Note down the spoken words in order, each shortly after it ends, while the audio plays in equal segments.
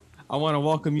I want to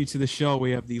welcome you to the show.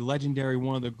 We have the legendary,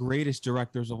 one of the greatest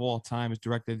directors of all time, has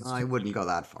directed. I wouldn't go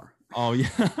that far. Oh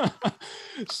yeah,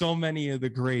 so many of the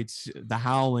greats: The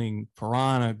Howling,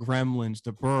 Piranha, Gremlins,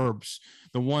 The Burbs,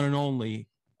 the one and only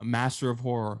master of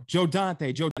horror, Joe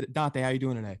Dante. Joe Dante, how you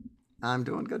doing today? I'm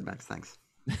doing good, Max. Thanks.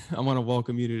 I want to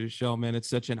welcome you to the show, man. It's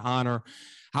such an honor.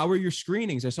 How were your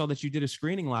screenings? I saw that you did a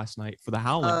screening last night for The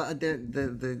Howling.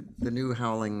 The new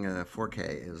Howling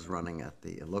 4K is running at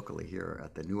the locally here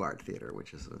at the New Art Theater,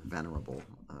 which is a venerable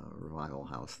revival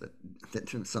house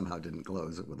that somehow didn't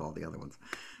close with all the other ones.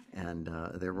 And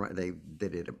they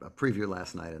did a preview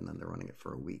last night, and then they're running it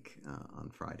for a week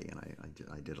on Friday. And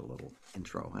I did a little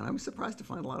intro, and I was surprised to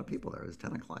find a lot of people there. It was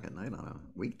 10 o'clock at night on a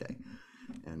weekday,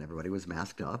 and everybody was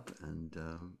masked up. And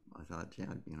I thought, yeah,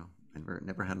 I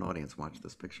never had an audience watch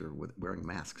this picture with wearing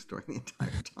masks during the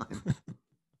entire time.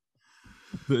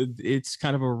 It's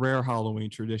kind of a rare Halloween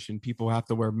tradition. People have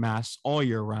to wear masks all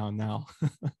year round now.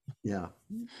 Yeah.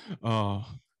 Oh.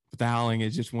 But The Howling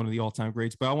is just one of the all-time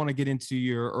greats. But I want to get into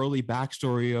your early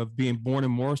backstory of being born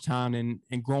in Morristown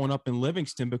and growing up in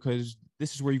Livingston, because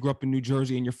this is where you grew up in New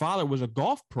Jersey, and your father was a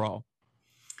golf pro.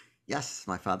 Yes,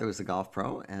 my father was a golf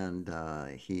pro, and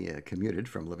he commuted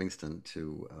from Livingston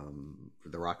to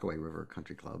the Rockaway River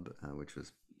Country Club, which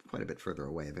was quite a bit further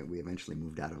away. We eventually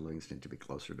moved out of Livingston to be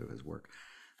closer to his work.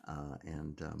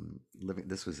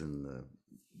 This was in the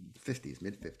 50s,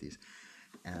 mid-50s.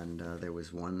 And there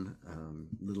was one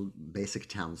little basic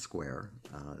town square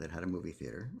that had a movie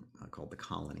theater called The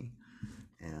Colony.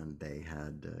 And they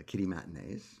had kiddie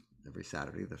matinees every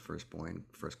Saturday. The first boy and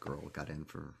first girl got in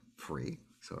for free.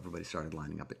 So everybody started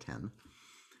lining up at 10.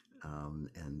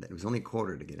 And it was only a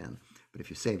quarter to get in. But if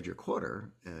you saved your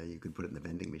quarter, you could put it in the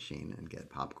vending machine and get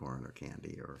popcorn or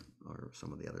candy or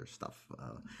some of the other stuff.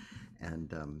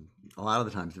 And a lot of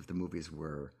the times, if the movies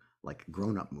were like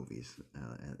grown-up movies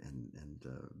and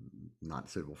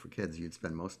not suitable for kids, you'd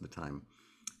spend most of the time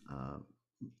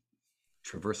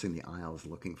traversing the aisles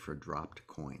looking for dropped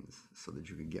coins so that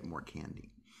you could get more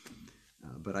candy.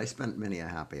 But I spent many a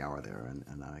happy hour there,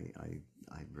 and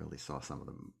I really saw some of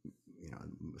them.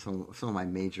 Some of my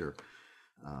major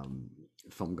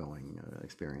film-going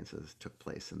experiences took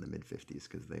place in the mid-50s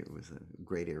because it was a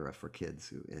great era for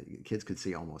kids. Kids could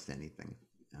see almost anything,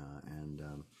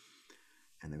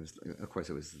 and there was, of course,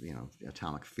 it was the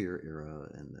Atomic Fear era,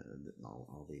 and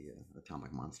all the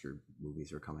atomic monster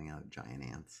movies were coming out, giant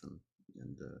ants,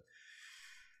 and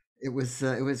it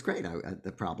was great.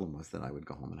 The problem was that I would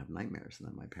go home and have nightmares, and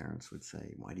then my parents would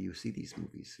say, "Why do you see these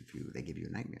movies if they give you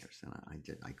nightmares?" And I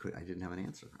didn't have an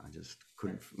answer. I just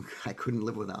couldn't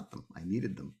live without them. I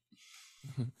needed them.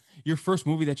 Your first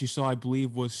movie that you saw, I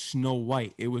believe, was Snow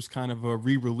White. It was kind of a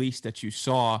re-release that you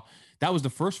saw. That was the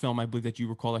first film, I believe, that you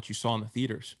recall that you saw in the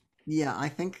theaters. Yeah, I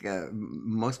think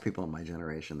most people in my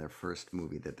generation, their first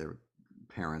movie that their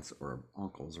parents or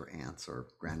uncles or aunts or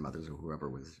grandmothers or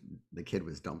whoever the kid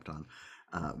was dumped on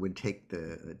would take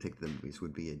the movies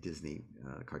would be a Disney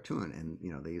cartoon,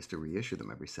 and they used to reissue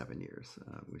them every 7 years,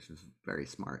 which was very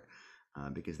smart.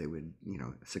 Because they would,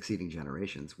 succeeding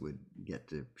generations would get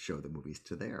to show the movies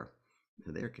to their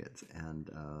kids, and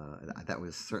that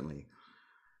was certainly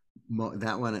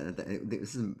that one.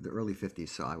 This is the early 50s,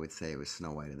 so I would say it was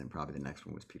Snow White, and then probably the next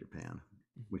one was Peter Pan,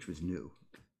 which was new.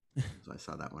 So I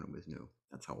saw that one; it was new.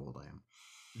 That's how old I am.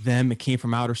 Them, It Came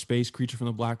from Outer Space, Creature from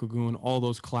the Black Lagoon, all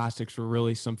those classics were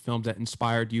really some films that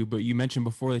inspired you. But you mentioned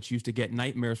before that you used to get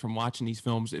nightmares from watching these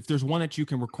films. If there's one that you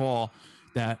can recall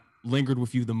that lingered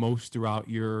with you the most throughout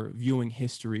your viewing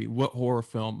history, what horror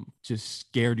film just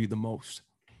scared you the most?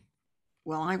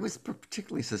 Well, I was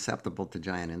particularly susceptible to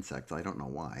giant insects. I don't know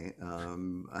why,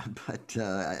 but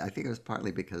I think it was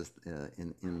partly because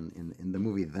in the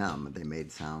movie Them, they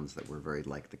made sounds that were very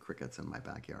like the crickets in my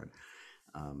backyard.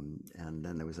 And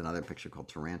then there was another picture called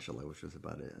Tarantula, which was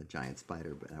about a giant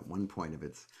spider. But at one point of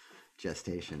its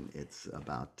gestation, it's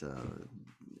about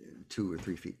 2 or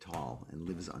 3 feet tall and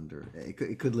lives under.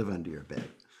 It could live under your bed,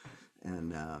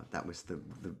 and that was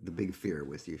the big fear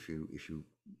was if you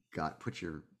put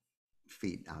your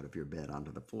feet out of your bed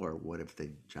onto the floor, what if the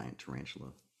giant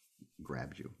tarantula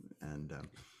grabbed you? And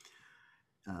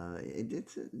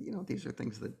it's these are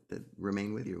things that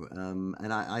remain with you.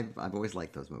 And I've always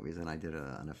liked those movies, and I did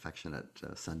an affectionate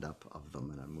send up of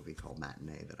them in a movie called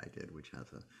Matinee that I did, which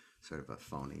has a sort of a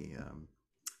phony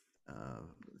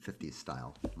 50s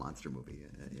style monster movie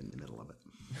in the middle of it.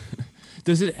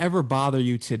 Does it ever bother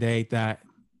you today that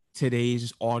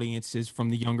today's audiences from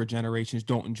the younger generations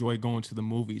don't enjoy going to the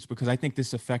movies? Because I think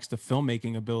this affects the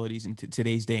filmmaking abilities in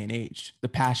today's day and age. The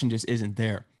passion just isn't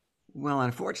there. Well,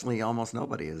 unfortunately, almost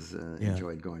nobody has Yeah.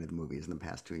 enjoyed going to the movies in the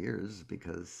past 2 years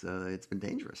because it's been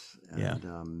dangerous. Yeah.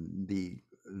 And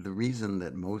the reason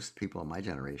that most people in my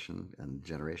generation and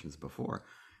generations before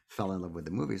fell in love with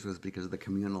the movies was because of the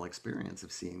communal experience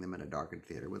of seeing them in a darkened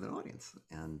theater with an audience.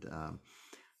 And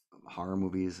horror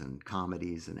movies and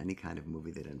comedies and any kind of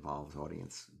movie that involves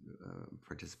audience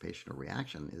participation or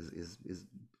reaction is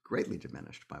greatly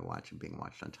diminished by being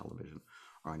watched on television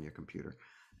or on your computer,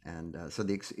 and so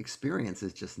the experience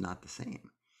is just not the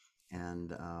same.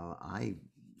 And I,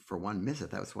 for one, miss it.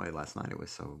 That's why last night it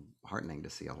was so heartening to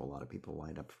see a whole lot of people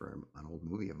lined up for an old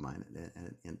movie of mine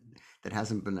and that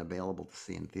hasn't been available to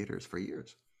see in theaters for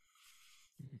years.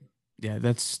 Yeah,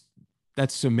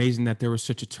 that's amazing that there was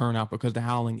such a turnout because The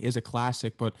Howling is a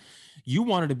classic. But you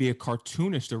wanted to be a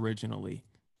cartoonist originally,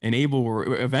 and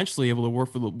eventually able to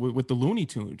work with the Looney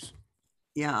Tunes.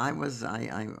 Yeah, I was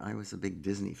a big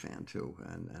Disney fan too,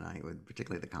 and I would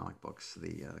particularly the comic books,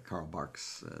 the Carl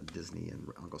Barks Disney and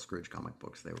Uncle Scrooge comic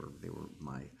books. They were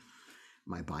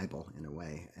my Bible in a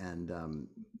way, and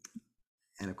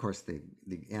of course the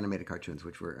animated cartoons,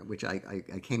 which I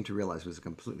came to realize was a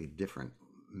completely different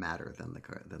matter than the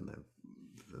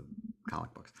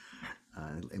comic books,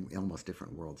 in almost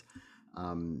different worlds.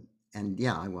 Um, and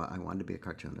yeah, I wanted to be a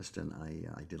cartoonist, and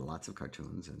I did lots of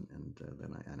cartoons, and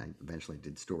I eventually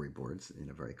did storyboards in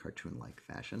a very cartoon-like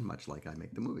fashion, much like I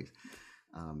make the movies.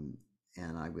 Um,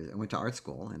 and I went to art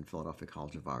school in Philadelphia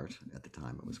College of Art at the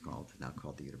time. It was called now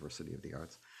called the University of the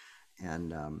Arts,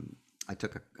 and I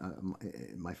took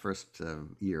my first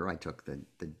year. I took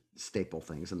the staple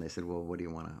things, and they said, "Well, what do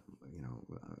you want to,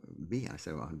 be?" And I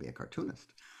said, "Well, I want to be a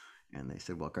cartoonist." And they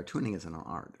said, "Well, cartooning isn't an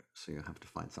art, so you have to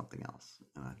find something else."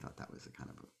 And I thought that was a kind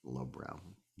of a lowbrow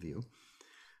view.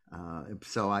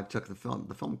 So I took the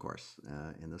film course,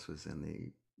 and this was in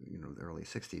the early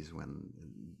 '60s when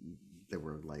there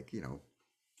were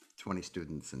 20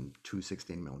 students and two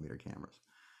 16 millimeter cameras,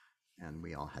 and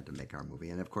we all had to make our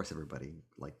movie. And of course, everybody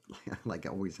like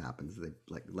always happens, they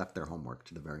left their homework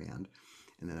to the very end,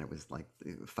 and then it was like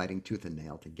fighting tooth and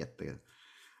nail to get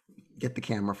the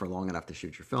camera for long enough to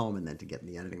shoot your film, and then to get in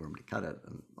the editing room to cut it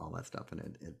and all that stuff.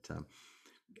 And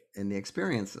and the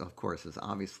experience, of course, is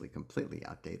obviously completely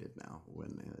outdated now.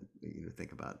 When you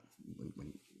think about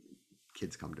when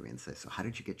kids come to me and say, "So how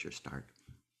did you get your start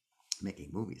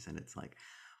making movies?" And it's like,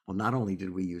 well, not only did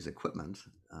we use equipment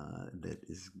that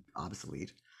is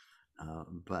obsolete,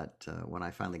 but when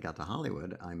I finally got to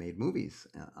Hollywood, I made movies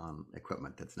on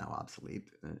equipment that's now obsolete,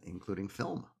 including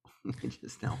film, which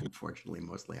is now unfortunately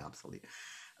mostly obsolete.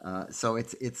 So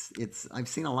it's I've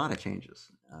seen a lot of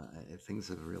changes. Things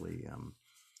have really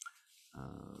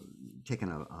taken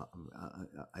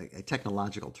a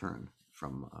technological turn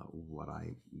from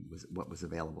what was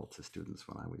available to students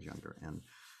when I was younger,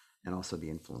 and also the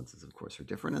influences, of course, are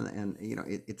different. And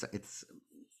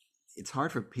it's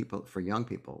hard for young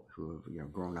people who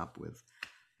have grown up with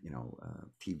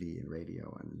TV and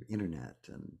radio and internet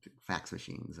and fax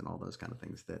machines and all those kind of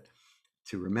things, that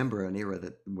to remember an era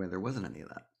where there wasn't any of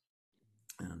that,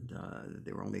 and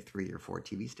there were only 3 or 4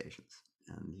 TV stations,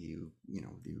 and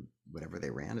whatever they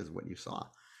ran is what you saw,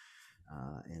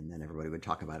 and then everybody would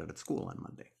talk about it at school on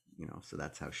Monday. So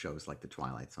that's how shows like The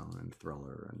Twilight Zone and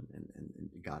Thriller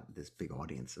and got this big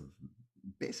audience of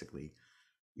basically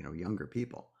younger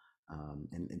people.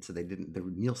 And so the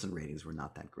Nielsen ratings were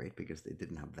not that great because they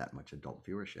didn't have that much adult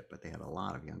viewership, but they had a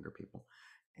lot of younger people,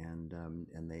 and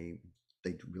they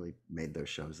really made those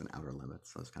shows and Outer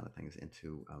Limits, those kind of things,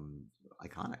 into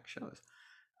iconic shows.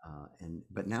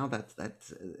 But now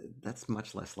that's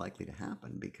much less likely to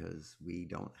happen because we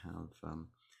don't have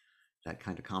that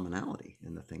kind of commonality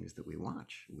in the things that we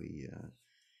watch. We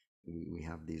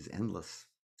have these endless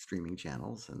streaming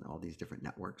channels and all these different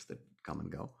networks that come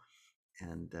and go,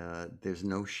 and there's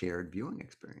no shared viewing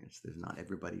experience. There's not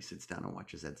everybody sits down and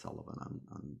watches Ed Sullivan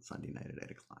on Sunday night at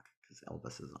 8 o'clock because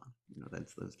Elvis is on.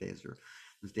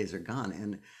 Those days are gone.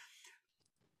 And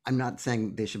I'm not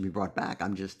saying they should be brought back. I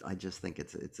just think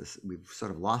we've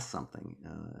sort of lost something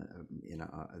in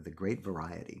the great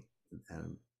variety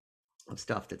of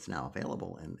stuff that's now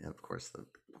available, and of course,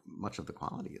 much of the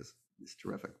quality is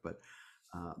terrific, but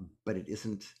it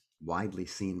isn't widely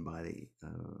seen by the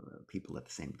people at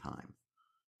the same time,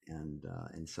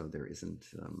 and so there isn't.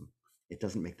 It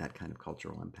doesn't make that kind of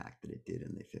cultural impact that it did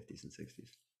in the 50s and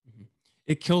 60s. Mhm.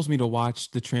 It kills me to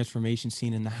watch the transformation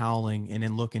scene in The Howling and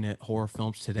then looking at horror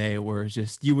films today where it's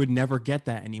just you would never get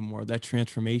that anymore, that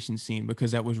transformation scene,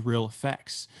 because that was real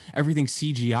effects. Everything's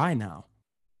CGI now.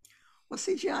 Well,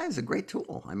 CGI is a great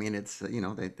tool. I mean, it's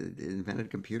they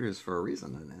invented computers for a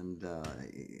reason,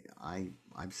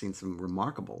 I've seen some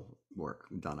remarkable work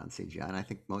done on CGI, and I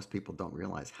think most people don't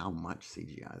realize how much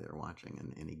CGI they're watching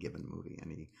in any given movie.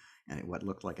 What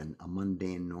looked like a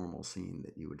mundane, normal scene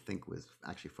that you would think was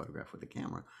actually photographed with a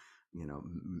camera.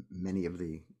 Many of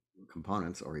the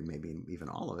components, or maybe even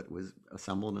all of it, was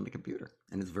assembled in a computer,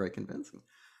 and it's very convincing,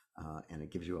 and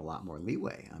it gives you a lot more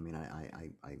leeway. I mean,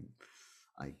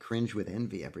 I cringe with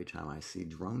envy every time I see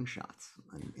drone shots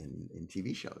in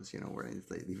TV shows, where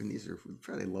even these are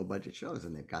fairly low budget shows,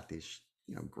 and they've got these,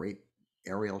 great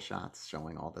aerial shots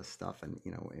showing all this stuff. And,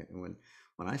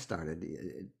 when I started,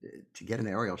 to get an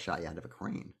aerial shot, you had to have a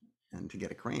crane. And to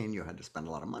get a crane, you had to spend a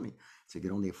lot of money. So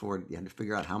you had to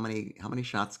figure out how many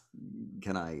shots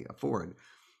can I afford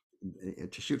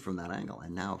to shoot from that angle.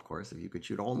 And now, of course, if you could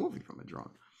shoot a whole movie from a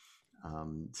drone.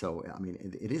 So I mean,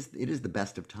 it is the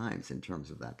best of times in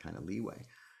terms of that kind of leeway,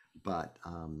 but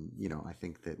I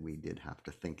think that we did have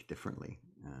to think differently,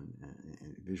 and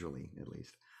visually at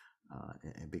least,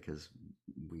 because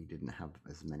we didn't have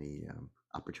as many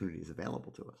opportunities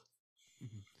available to us.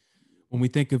 When we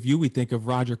think of you, we think of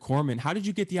Roger Corman. How did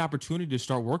you get the opportunity to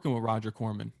start working with Roger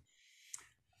Corman?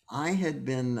 I had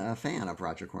been a fan of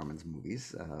Roger Corman's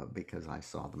movies because I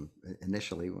saw them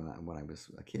initially when I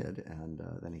was a kid, and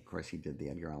then of course he did the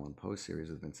Edgar Allan Poe series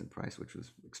with Vincent Price, which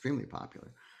was extremely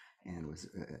popular, and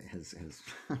has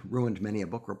ruined many a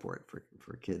book report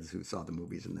for kids who saw the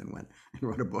movies and then went and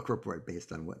wrote a book report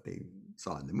based on what they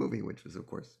saw in the movie, which was of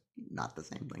course not the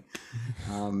same thing.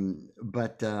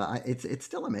 But it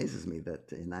still amazes me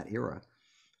that in that era,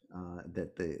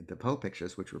 that the Poe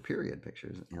pictures, which were period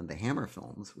pictures, and the Hammer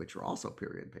films, which were also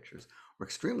period pictures, were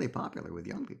extremely popular with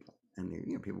young people, and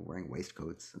people wearing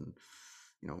waistcoats and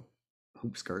you know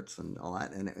hoop skirts and all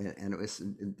that, and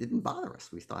it didn't bother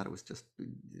us. We thought it was just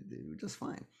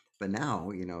fine. But now,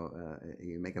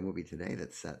 you make a movie today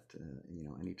that's set,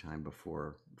 anytime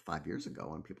before 5 years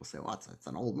ago, and people say, "Well, it's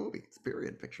an old movie. It's a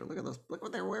period picture. Look at this. Look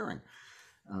what they're wearing."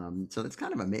 So it's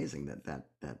kind of amazing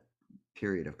that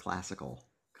period of classical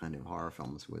kind of horror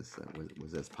films was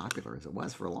as popular as it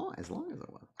was for as long as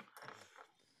it was.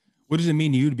 What does it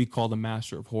mean to you to be called a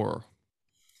master of horror?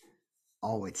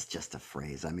 Oh, it's just a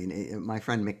phrase. I mean, my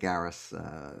friend Mick Garris,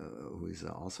 who's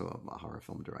also a horror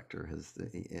film director, has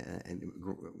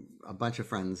a bunch of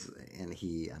friends, and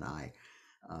he and I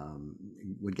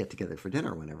would get together for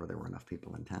dinner whenever there were enough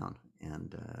people in town.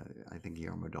 And I think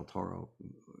Guillermo del Toro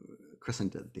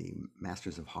christened it the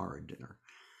Masters of Horror dinner.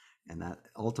 And that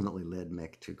ultimately led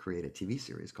Mick to create a TV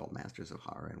series called Masters of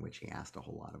Horror, in which he asked a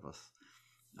whole lot of us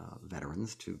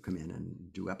veterans to come in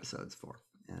and do episodes for.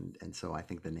 And so I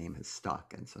think the name has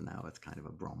stuck, and so now it's kind of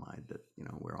a bromide that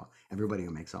everybody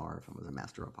who makes a horror film is a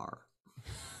master of horror.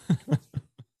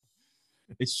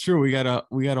 It's true. We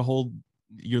gotta hold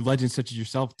your legend such as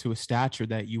yourself to a stature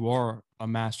that you are a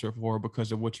master of horror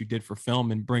because of what you did for film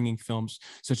and bringing films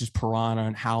such as Piranha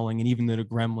and Howling and even the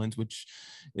Gremlins, which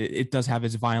it does have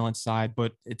its violent side,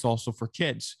 but it's also for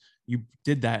kids. You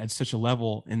did that at such a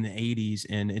level in the 80s,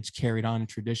 and it's carried on in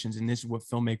traditions. And this is what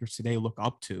filmmakers today look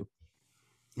up to.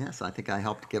 Yes, I think I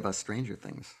helped give us Stranger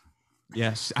Things.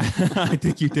 Yes, I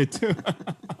think you did too.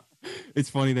 It's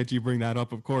funny that you bring that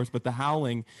up, of course. But The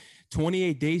Howling,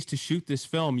 28 days to shoot this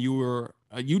film. You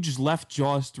just left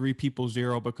Jaws 3 People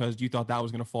Zero because you thought that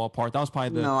was going to fall apart. That was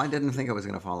probably No, I didn't think it was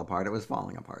going to fall apart. It was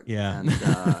falling apart. Yeah.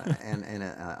 And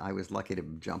I was lucky to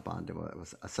jump onto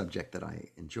a subject that I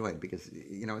enjoyed, because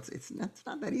it's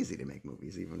not that easy to make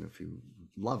movies, even if you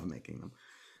love making them.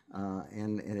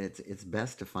 And it's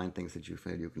best to find things that you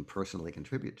feel you can personally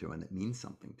contribute to and that means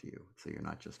something to you. So you're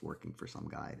not just working for some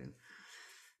guide and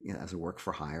as a work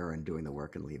for hire and doing the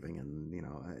work and leaving. And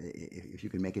if you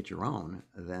can make it your own,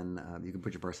 then you can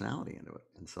put your personality into it.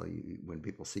 And so when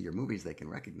people see your movies, they can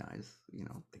recognize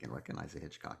a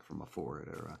Hitchcock from a Ford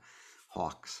or a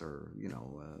Hawks or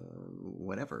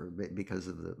whatever, because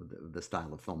of the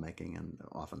style of filmmaking and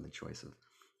often the choice of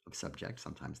subject,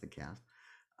 sometimes the cast.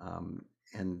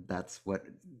 And that's what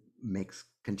makes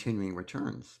continuing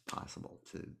returns possible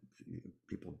to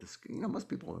people. Most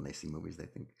people, when they see movies, they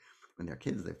think, when they're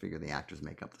kids, they figure the actors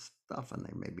make up the stuff, and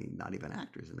they maybe not even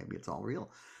actors, and maybe it's all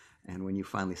real. And when you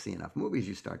finally see enough movies,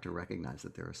 you start to recognize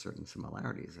that there are certain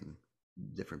similarities in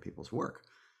different people's work,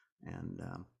 and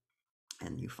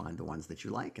you find the ones that you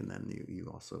like, and then you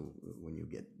also, when you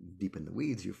get deep in the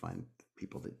weeds, you find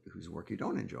people whose work you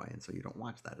don't enjoy, and so you don't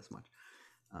watch that as much.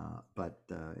 But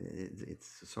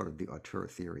it's sort of the auteur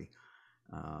theory,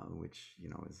 which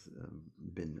has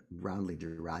been roundly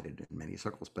derided in many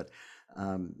circles. But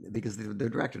because the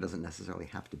director doesn't necessarily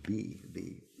have to be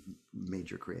the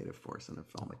major creative force in a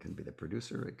film. It can be the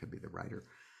producer, it could be the writer,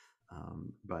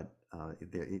 but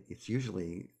it's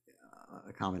usually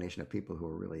a combination of people who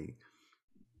are really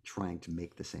trying to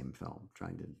make the same film,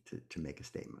 trying to make a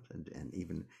statement, and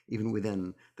even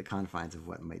within the confines of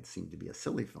what might seem to be a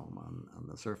silly film on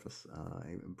the surface,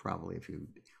 probably if you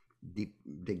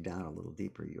dig down a little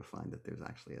deeper, you'll find that there's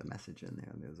actually a message in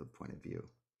there, and there's a point of view.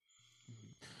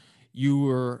 You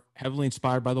were heavily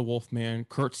inspired by The Wolfman.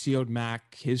 Kurt Siodmak,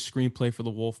 his screenplay for The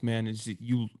Wolfman is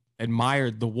you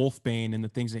admired the Wolfbane and the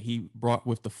things that he brought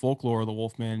with the folklore of the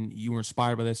Wolfman. You were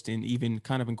inspired by this and even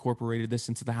kind of incorporated this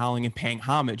into The Howling and paying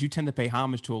homage. You tend to pay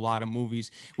homage to a lot of movies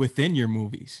within your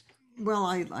movies. Well,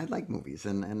 I like movies,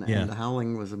 and Yeah. The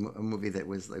Howling was a movie that it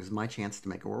was my chance to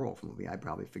make a werewolf movie. I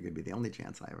probably figured it'd be the only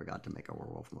chance I ever got to make a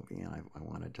werewolf movie, and I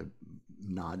wanted to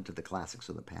nod to the classics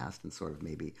of the past and sort of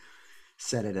maybe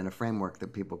set it in a framework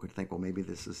that people could think, well, maybe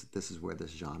this is where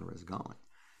this genre is going.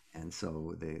 And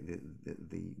so the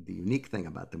unique thing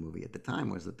about the movie at the time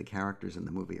was that the characters in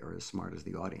the movie are as smart as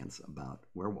the audience about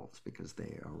werewolves, because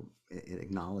it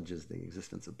acknowledges the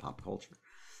existence of pop culture,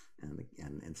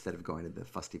 and instead of going to the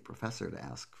fusty professor to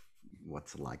ask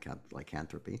what's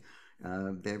lycanthropy,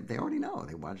 they already know.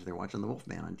 They're watching the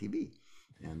Wolfman on TV,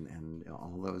 and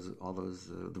all those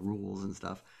the rules and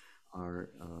stuff are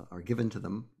given to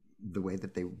them the way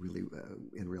that they really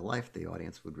in real life the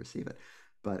audience would receive it.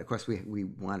 But of course, we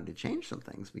wanted to change some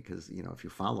things, because if you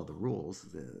follow the rules,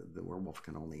 the werewolf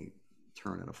can only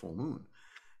turn at a full moon,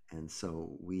 and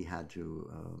so we had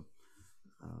to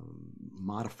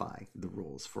modify the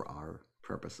rules for our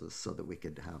purposes so that we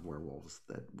could have werewolves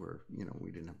that were,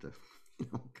 we didn't have to,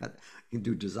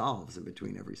 do dissolves in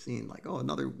between every scene. Like, oh,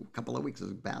 another couple of weeks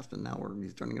has passed and now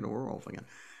he's turning into a werewolf again.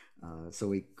 So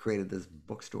we created this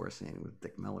bookstore scene with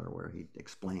Dick Miller where he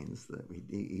explains that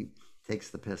he takes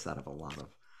the piss out of a lot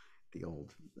of the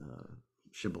old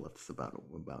shibboleths about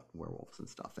werewolves and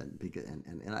stuff. And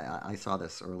I saw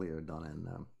this earlier done in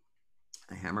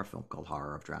a Hammer film called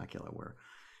Horror of Dracula, where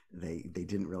they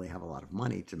didn't really have a lot of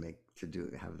money to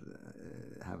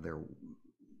have their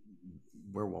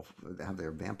werewolf, have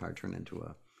their vampire turn into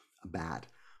a bat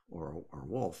or a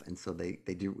wolf, and so they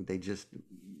just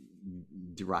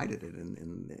derided it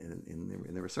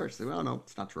in the research. They said, "Oh no,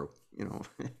 it's not true.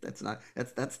 That's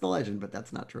the legend, but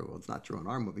that's not true. Well, it's not true in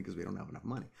our movie because we don't have enough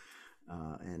money."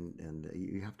 And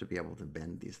you have to be able to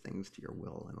bend these things to your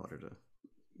will in order to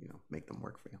make them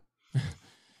work for you.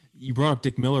 You brought up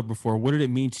Dick Miller before. What did it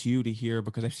mean to you to hear?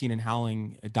 Because I've seen in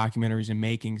Howling documentaries and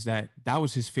makings that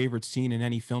was his favorite scene in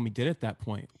any film he did at that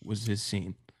point, was his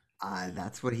scene.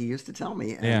 That's what he used to tell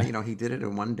me, and Yeah. he did it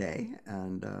in one day,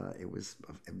 and it was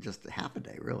just half a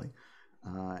day, really.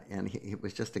 And it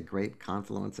was just a great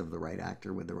confluence of the right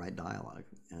actor with the right dialogue.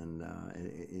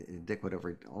 And Dick would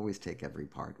always take every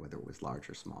part, whether it was large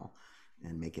or small,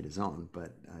 and make it his own.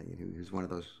 But he was one of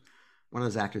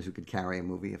those actors who could carry a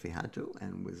movie if he had to,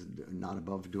 and was not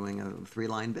above doing a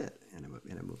 3-line bit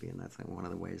in a movie. And that's one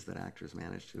of the ways that actors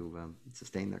manage to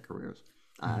sustain their careers.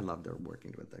 I loved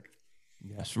working with Dick.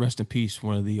 Yes, rest in peace.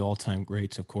 One of the all-time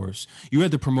greats, of course. You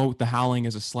had to promote The Howling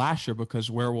as a slasher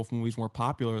because werewolf movies weren't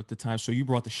popular at the time. So you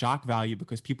brought the shock value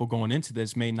because people going into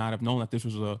this may not have known that this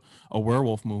was a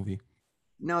werewolf movie.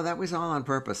 No, that was all on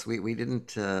purpose. We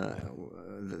didn't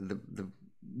the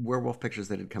werewolf pictures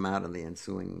that had come out in the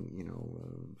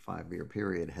ensuing 5-year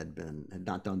period had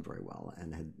not done very well,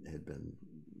 and had been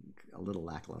a little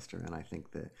lackluster. And I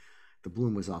think the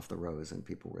bloom was off the rose, and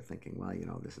people were thinking,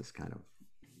 well, this is kind of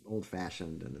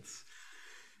old-fashioned, and it's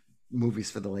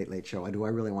movies for the late show. Do I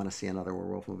really want to see another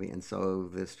werewolf movie? And so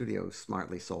the studio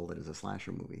smartly sold it as a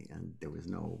slasher movie, and there was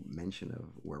no mention of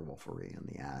werewolfery in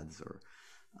the ads, or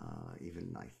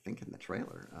even I think in the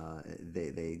trailer.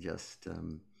 They just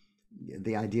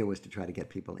the idea was to try to get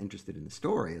people interested in the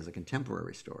story as a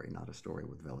contemporary story, not a story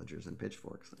with villagers and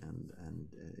pitchforks, and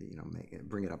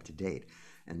bring it up to date.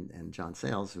 And John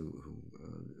Sayles, who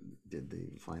did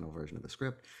the final version of the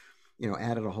script,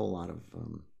 added a whole lot of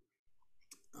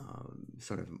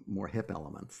sort of more hip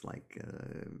elements, like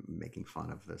making fun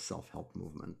of the self-help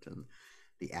movement and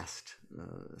the est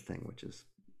thing, which was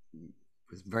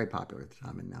very popular at the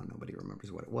time, and now nobody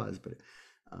remembers what it was. But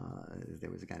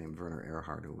there was a guy named Werner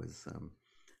Erhard who was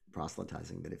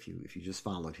proselytizing that if you just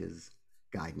followed his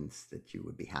guidance, that you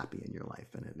would be happy in your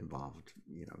life, and it involved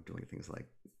doing things like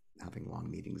having long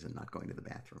meetings and not going to the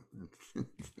bathroom,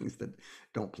 things that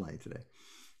don't play today.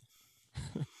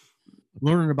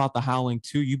 Learning about The Howling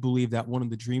too, you believe that one of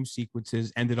the dream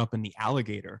sequences ended up in the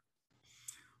alligator.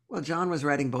 Well, John was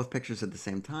writing both pictures at the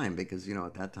same time, because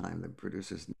at that time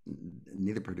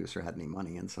neither producer had any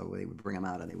money, and so they would bring them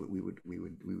out, and we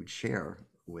would share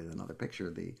with another picture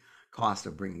the cost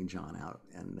of bringing John out,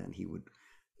 and then he would,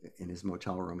 in his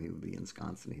motel room, he would be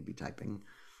ensconced and he'd be typing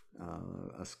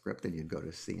a script, and you'd go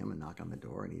to see him and knock on the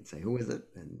door, and he'd say, "Who is it?"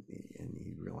 And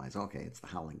you'd realize, okay, it's the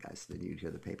Howling guy. So then you'd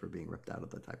hear the paper being ripped out of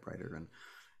the typewriter, and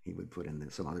he would put in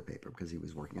some other paper because he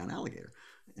was working on Alligator,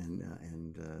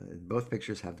 and both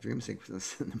pictures have dream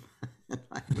sequences in them. And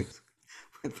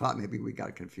I thought maybe we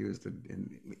got confused,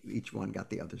 and each one got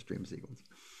the other's dream sequence.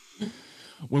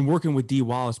 When working with Dee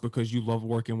Wallace, because you love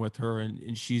working with her,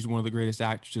 and she's one of the greatest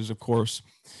actresses, of course.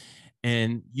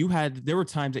 And there were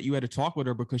times that you had to talk with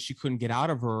her because she couldn't get out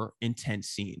of her intense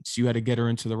scenes. You had to get her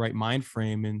into the right mind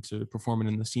frame and to performing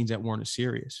in the scenes that weren't as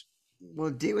serious. Well,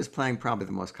 Dee was playing probably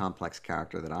the most complex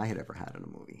character that I had ever had in a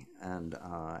movie, and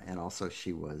also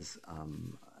she was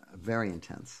a very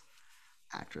intense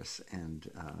actress, and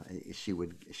she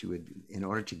would, in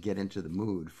order to get into the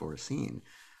mood for a scene,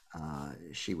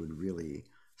 she would really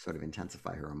sort of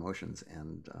intensify her emotions.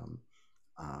 And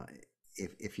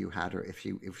if you had her, if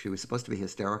she was supposed to be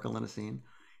hysterical in a scene,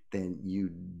 then you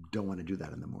don't want to do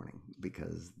that in the morning,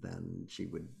 because then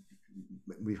it would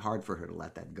be hard for her to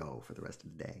let that go for the rest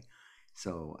of the day.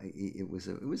 So it was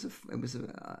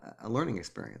a learning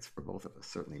experience for both of us.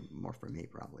 Certainly more for me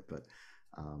probably, but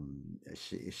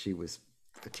she was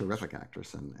a terrific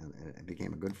actress, and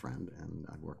became a good friend, and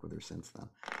I've worked with her since then.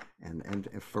 And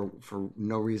for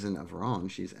no reason of her own,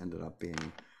 she's ended up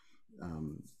being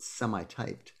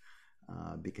semi-typed,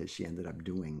 because she ended up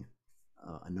doing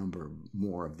a number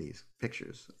more of these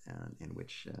pictures, in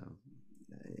which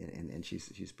and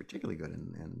she's particularly good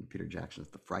in Peter Jackson's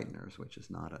The Frighteners, which is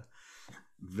not a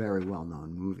very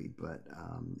well-known movie, but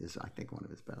is, I think, one of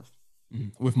his best.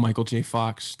 With Michael J.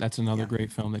 Fox, that's another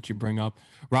great film that you bring up.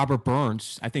 Robert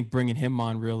Burns, I think bringing him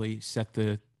on really set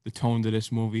the tone to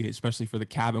this movie, especially for the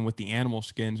cabin with the animal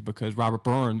skins, because Robert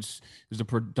Burns is the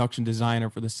production designer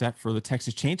for the set for the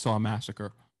Texas Chainsaw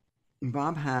Massacre.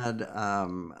 Bob had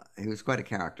he was quite a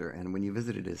character, and when you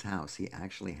visited his house, he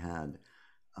actually had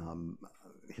um,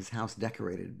 his house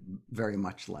decorated very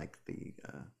much like the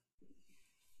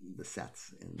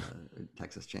sets in the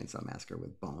Texas Chainsaw Massacre,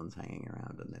 with bones hanging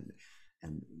around,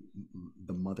 and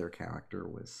the mother character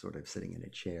was sort of sitting in a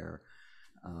chair,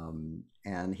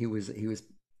 and he was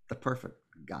the perfect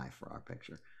guy for our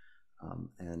picture.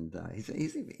 And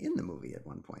he's in the movie at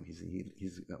one point.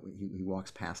 He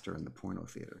walks past her in the porno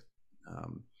theater,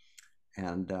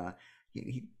 and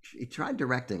he tried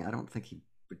directing. I don't think he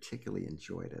particularly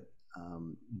enjoyed it,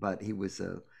 but he was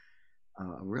a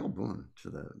real boon to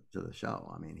the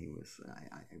show. I mean, he was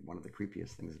one of the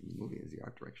creepiest things in the movie is the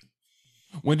art direction.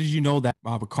 When did you know that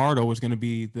Bob Picardo was going to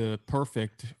be the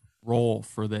perfect role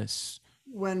for this?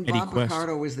 When Eddie Bob Quest.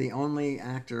 Picardo was the only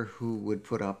actor who would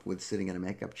put up with sitting in a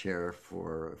makeup chair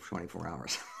for 24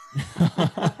 hours.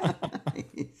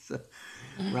 He's,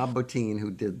 Rob Bottin,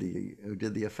 who did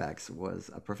the effects, was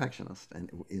a perfectionist,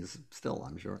 and is still,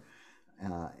 I'm sure.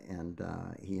 And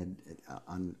he had,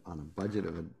 on a budget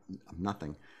of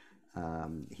nothing,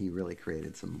 he really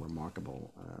created some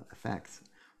remarkable effects,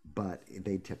 but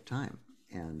they took time.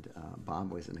 And Bob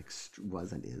was and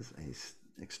is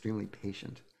a extremely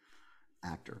patient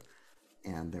actor.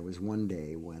 And there was one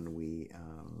day when we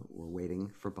were waiting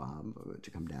for Bob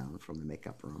to come down from the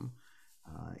makeup room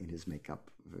in his makeup.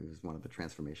 It was one of the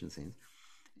transformation scenes.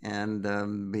 And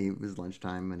it was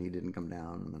lunchtime and he didn't come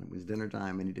down. And then it was dinner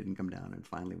time and he didn't come down. And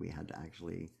finally we had to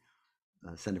actually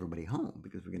send everybody home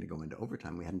because we're going to go into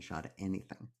overtime. We hadn't shot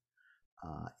anything.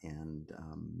 And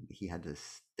he had to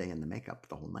stay in the makeup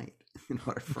the whole night in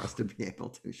order for us to be able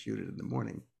to shoot it in the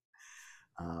morning.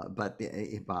 But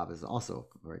Bob is also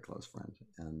a very close friend,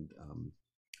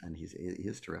 and he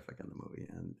is terrific in the movie,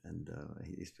 and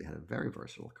he's had a very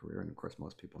versatile career. And of course,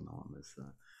 most people know him as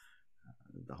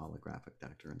the holographic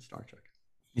doctor in Star Trek.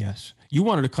 Yes. You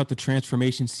wanted to cut the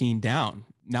transformation scene down.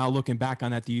 Now looking back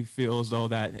on that, do you feel as though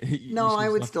that No, I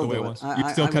would still do it. You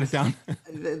still cut it down?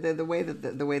 The way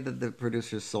that the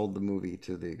producers sold the movie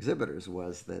to the exhibitors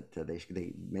was that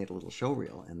they made a little show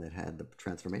reel and that had the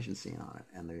transformation scene on it,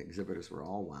 and the exhibitors were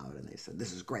all wowed and they said,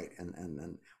 "This is great, and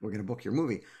we're going to book your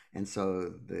movie." And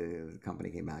so the company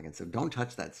came back and said, "Don't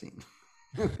touch that scene,"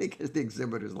 because the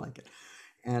exhibitors like it.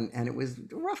 And it was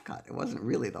a rough cut. It wasn't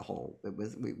really the whole. It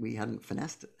was we hadn't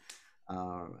finessed it,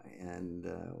 and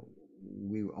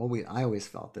I always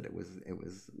felt that it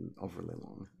was overly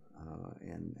long,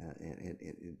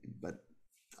 but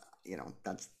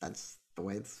that's the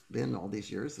way it's been all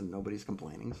these years, and nobody's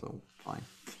complaining, so fine.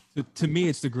 To me,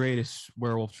 it's the greatest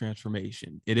werewolf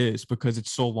transformation. It is, because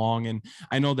it's so long. And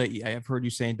I know that I've heard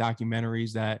you say in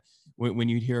documentaries that when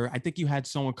you'd hear, I think you had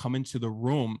someone come into the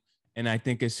room And I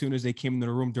think as soon as they came into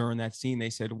the room during that scene, they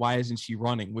said, "Why isn't she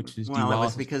running?" Which is Dee Well, it was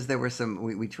Wallace's. because there were some.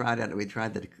 We tried it. We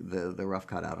tried the rough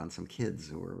cut out on some kids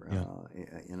who were Yeah.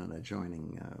 in an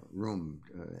adjoining room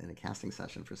in a casting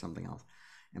session for something else,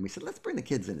 and we said, let's bring the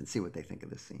kids in and see what they think of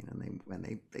this scene.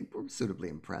 And they were suitably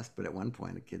impressed. But at one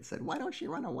point, a kid said, "Why don't she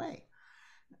run away?"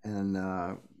 And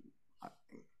I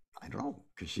don't know,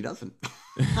 because she doesn't.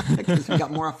 Because we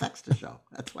got more effects to show.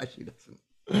 That's why she doesn't.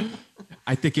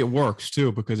 I think it works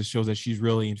too because it shows that she's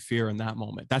really in fear in that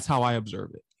moment. That's how I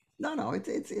observe it. No,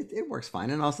 it works fine,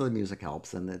 and also the music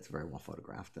helps, and it's very well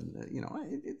photographed, and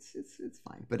it's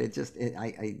fine. But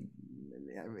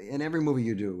in every movie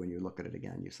you do, when you look at it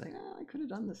again, you say, I could have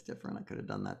done this different, I could have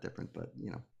done that different, but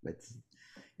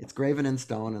it's graven in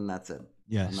stone, and that's it.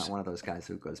 Yes. I'm not one of those guys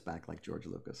who goes back like George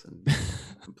Lucas and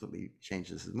completely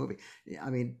changes his movie. I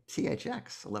mean,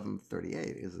 THX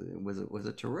 1138 was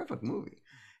a terrific movie,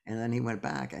 and then he went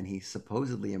back and he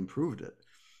supposedly improved it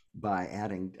by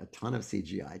adding a ton of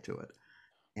CGI to it,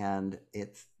 and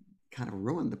it's kind of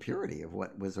ruined the purity of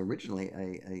what was originally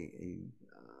a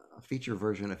feature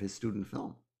version of his student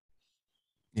film.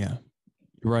 Yeah,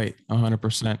 you're right,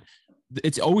 100%.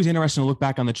 It's always interesting to look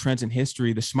back on the trends in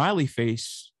history. The smiley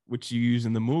face, which you use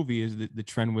in the movie, is the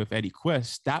trend with Eddie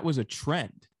Quist. That was a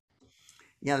trend.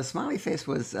 Yeah, the smiley face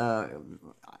was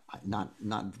not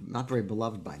very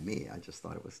beloved by me. I just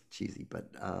thought it was cheesy.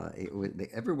 But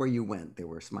everywhere you went, there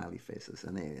were smiley faces,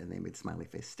 and they made smiley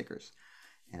face stickers.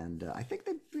 And I think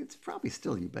it's probably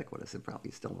still ubiquitous. It's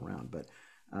probably still around. But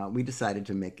we decided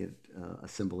to make it a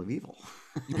symbol of evil.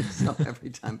 So every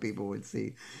time people would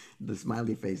see the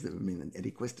smiley face, that would mean that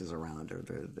Eddie Quist is around, or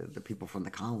the people from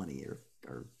the colony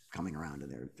are coming around,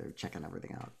 and they're checking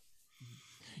everything out.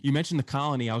 You mentioned the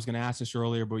colony. I was going to ask this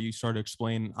earlier, but you started to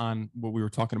explain on what we were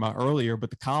talking about earlier.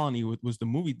 But the colony was the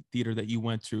movie theater that you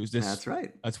went to. Is this? That's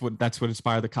right. That's what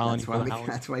inspired the colony.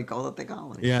 That's why I call it the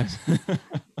colony. Yes.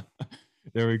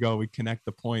 There we go. We connect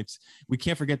the points. We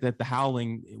can't forget that The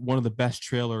Howling, one of the best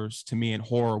trailers to me in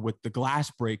horror, with the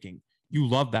glass breaking. You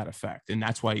love that effect, and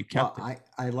that's why you kept it.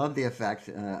 I love the effect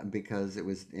because it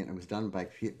was done by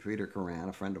Peter Coran,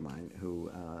 a friend of mine,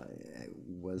 who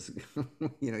was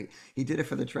he did it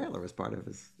for the trailer as part of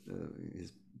his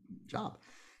job.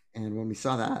 And when we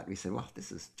saw that, we said, "Well,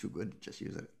 this is too good to just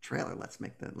use a trailer. Let's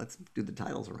do the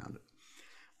titles around it."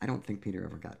 I don't think Peter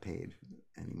ever got paid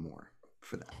anymore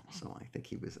for that, so I think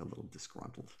he was a little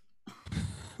disgruntled.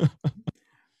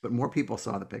 But more people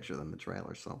saw the picture than the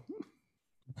trailer, so.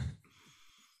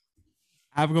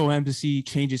 Avigo Embassy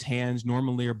changes hands.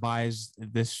 Norman Lear buys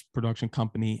this production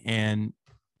company, and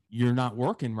you're not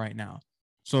working right now.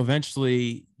 So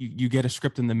eventually you get a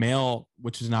script in the mail,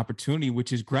 which is an opportunity,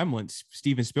 which is Gremlins.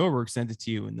 Steven Spielberg sent it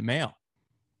to you in the mail.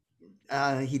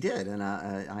 He did, and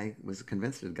I was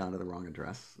convinced it had gone to the wrong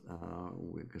address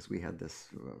because we had this,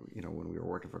 when we were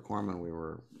working for Corman, we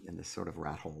were in this sort of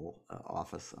rat hole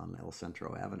office on El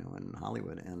Centro Avenue in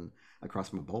Hollywood, and across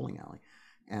from a bowling alley.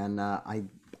 And I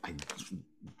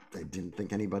didn't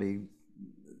think anybody,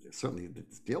 certainly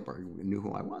Spielberg, knew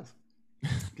who I was,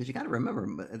 because you got to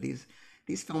remember these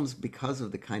films, because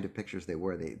of the kind of pictures they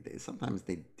were, they sometimes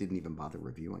they didn't even bother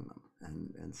reviewing them,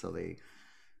 and so they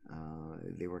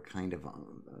were kind of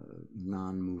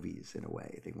non-movies in a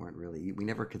way. They weren't really. We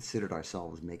never considered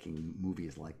ourselves making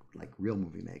movies like real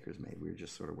movie makers made. We were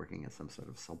just sort of working at some sort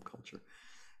of subculture.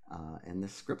 And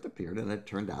this script appeared, and it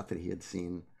turned out that he had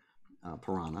seen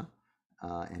Piranha,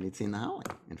 and he'd seen The Howling.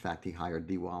 In fact, he hired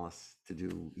Dee Wallace to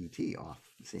do E.T. off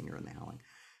seeing her in The Howling.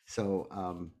 So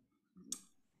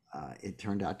it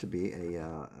turned out to be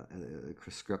a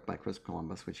script by Chris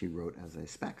Columbus, which he wrote as a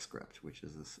spec script, which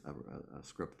is a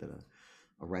script that a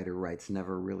writer writes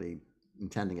never really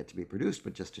intending it to be produced,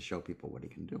 but just to show people what he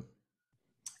can do.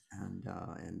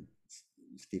 And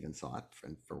Steven saw it,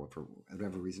 and for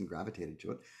whatever reason gravitated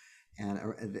to it. And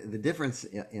the difference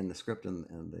in the script and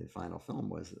the final film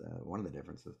was, one of the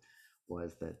differences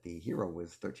was that the hero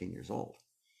was 13 years old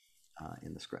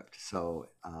in the script. So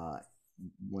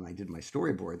when I did my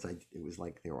storyboards, it was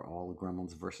like they were all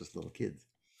gremlins versus little kids.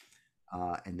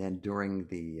 And then during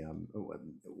the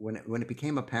when it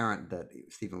became apparent that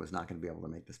Steven was not going to be able to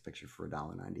make this picture for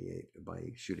 $1.98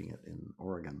 by shooting it in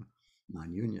Oregon,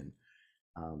 non-union,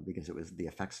 because the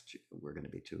effects were going to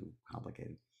be too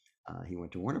complicated. He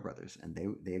went to Warner Brothers, and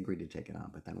they agreed to take it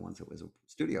on. But then once it was a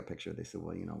studio picture, they said,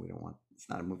 "Well, we don't want. It's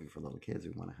not a movie for little kids.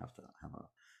 We want to have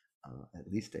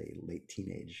at least a late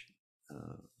teenage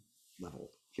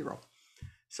level hero."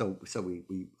 So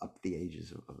we upped the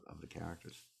ages of the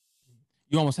characters.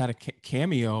 You almost had a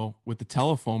cameo with the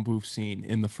telephone booth scene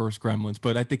in the first Gremlins,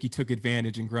 but I think you took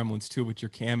advantage in Gremlins 2 with your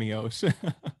cameos.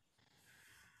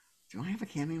 Do I have a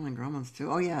cameo in Gremlins too?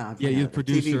 Oh yeah, I Yeah, play you're the a TV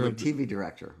producer of TV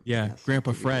director. yeah, Yes,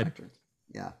 Grandpa TV Fred. director.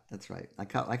 Yeah, that's right. I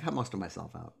cut most of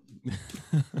myself out,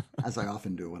 as I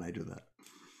often do when I do that.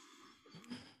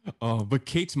 Oh, but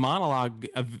Kate's monologue,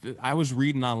 I was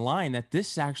reading online that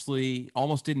this actually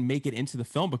almost didn't make it into the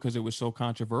film because it was so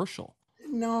controversial.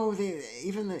 No,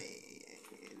 even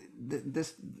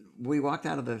this we walked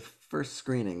out of the first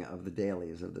screening of the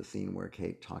dailies of the scene where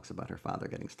Kate talks about her father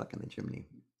getting stuck in the chimney,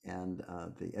 and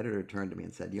the editor turned to me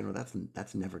and said, "You know,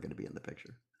 that's never going to be in the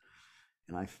picture."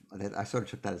 And I sort of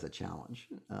took that as a challenge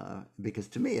because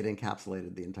to me it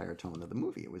encapsulated the entire tone of the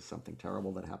movie. It was something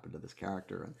terrible that happened to this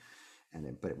character,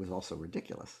 but it was also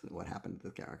ridiculous what happened to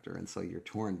the character, and so you're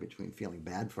torn between feeling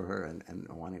bad for her and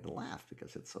wanting to laugh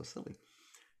because it's so silly.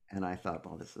 And I thought,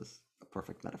 well, this is a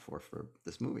perfect metaphor for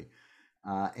this movie.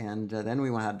 And then we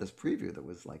had this preview that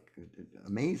was like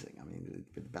amazing. I mean,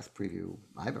 the best preview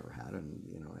I've ever had,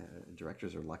 and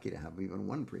directors are lucky to have even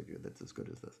one preview that's as good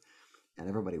as this. And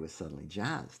everybody was suddenly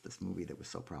jazzed. This movie that was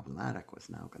so problematic was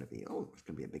now going to be, oh, it's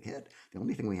going to be a big hit. The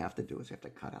only thing we have to do is we have to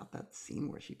cut out that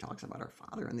scene where she talks about her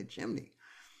father in the chimney.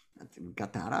 We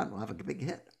got that out, and we'll have a big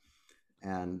hit.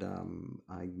 And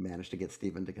I managed to get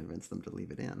Steven to convince them to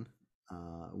leave it in,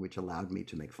 which allowed me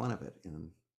to make fun of it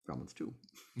in Gremlins 2.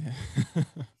 Yeah.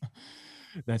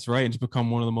 That's right. It's become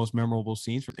one of the most memorable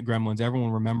scenes for the Gremlins.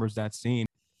 Everyone remembers that scene.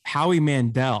 Howie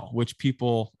Mandel, which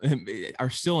people are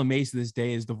still amazed to this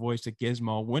day, is the voice of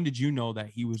Gizmo. When did you know that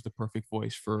he was the perfect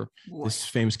voice for Boy, this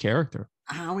famous character?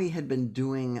 Howie had been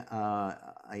doing a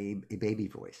baby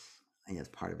voice as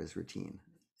part of his routine,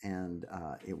 and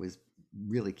it was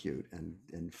really cute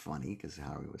and funny because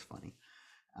Howie was funny.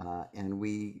 And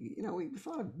we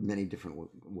thought of many different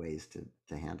ways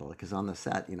to handle it because on the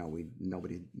set,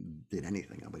 nobody did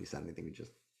anything, nobody said anything. We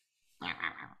just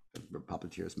the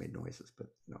puppeteers made noises, but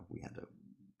we had to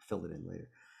fill it in later.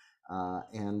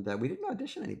 And we didn't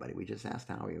audition anybody. We just asked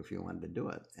Howie if he wanted to do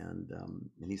it, and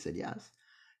he said yes.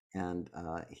 And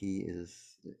he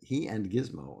and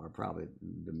Gizmo are probably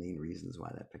the main reasons why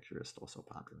that picture is still so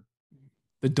popular.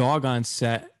 The dog on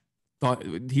set thought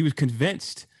he was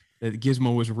convinced that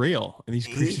Gizmo was real, and these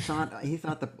He creatures. thought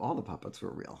that all the puppets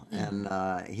were real, and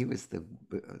he was the.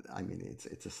 I mean,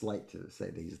 it's a slight to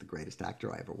say that he's the greatest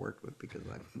actor I ever worked with because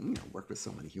I've worked with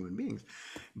so many human beings,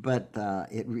 but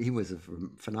he was a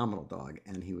phenomenal dog,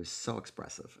 and he was so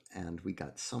expressive, and we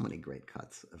got so many great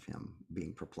cuts of him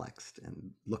being perplexed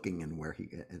and looking and where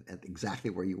at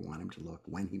exactly where you want him to look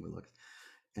when he would look,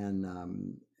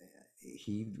 and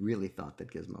he really thought that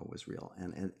Gizmo was real,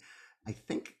 and I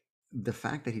think the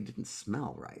fact that he didn't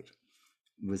smell right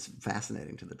was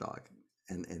fascinating to the dog,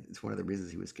 and it's one of the reasons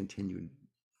he was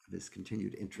this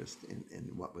continued interest in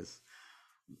what was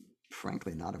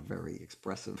frankly not a very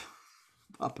expressive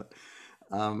puppet.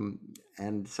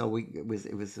 And so it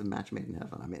was a match made in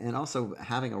heaven. I mean, and also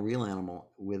having a real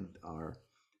animal with our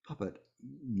puppet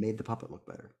made the puppet look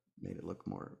better, made it look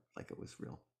more like it was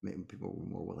real. Made people were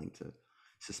more willing to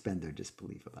suspend their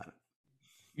disbelief about it.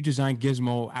 You designed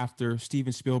Gizmo after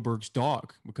Steven Spielberg's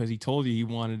dog because he told you he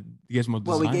wanted Gizmo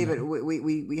Well, we design gave that.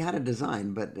 it. We had a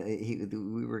design, but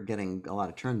we were getting a lot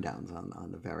of turndowns on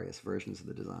the various versions of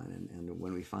the design, and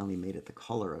when we finally made it the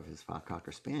color of his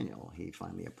Cocker Spaniel, he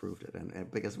finally approved it, and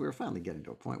because we were finally getting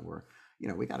to a point where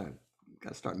we gotta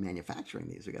start manufacturing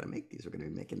these. We gotta make these. We're gonna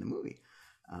be making the movie,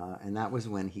 and that was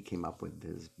when he came up with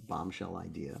his bombshell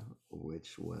idea,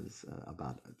 which was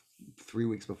about 3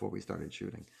 weeks before we started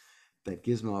shooting, that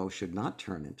Gizmo should not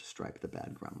turn into Stripe the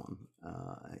Bad Gremlin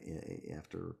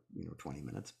after 20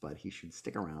 minutes, but he should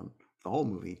stick around the whole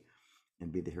movie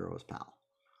and be the hero's pal.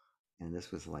 And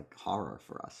this was like horror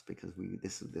for us because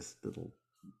this little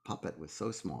puppet was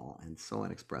so small and so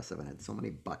inexpressive and had so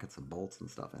many buckets of bolts and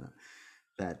stuff in it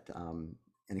that and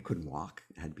it couldn't walk;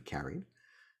 it had to be carried.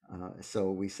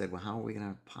 So we said, well, how are we going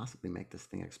to possibly make this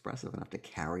thing expressive enough to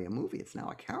carry a movie? It's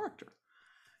now a character.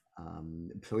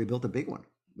 So we built a big one.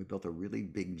 We built a really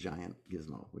big, giant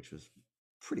Gizmo, which was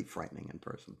pretty frightening in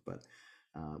person, but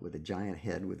with a giant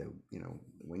head with a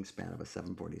wingspan of a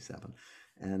 747,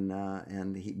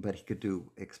 and he could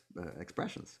do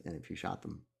expressions, and if you shot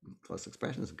them close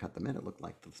expressions and cut them in, it looked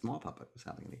like the small puppet was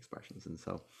having the expressions, and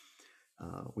so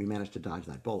we managed to dodge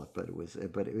that bullet. But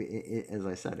as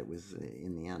I said, it was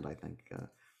in the end, I think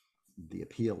the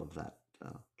appeal of that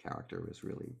character was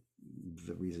really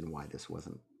the reason why this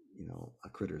wasn't a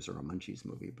Critters or a Munchies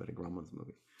movie, but a Gremlins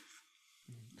movie.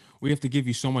 We have to give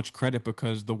you so much credit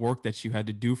because the work that you had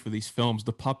to do for these films,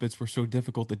 the puppets were so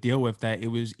difficult to deal with that it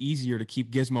was easier to keep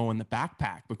Gizmo in the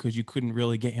backpack because you couldn't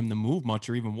really get him to move much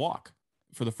or even walk.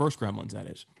 for the first Gremlins, that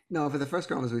is. No, for the first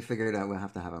Gremlins, we figured out we'll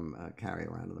have to have him carry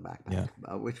around in the backpack,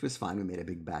 Yeah. which was fine. We made a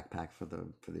big backpack for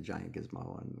the giant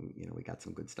Gizmo, and we got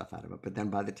some good stuff out of it. But then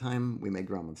by the time we made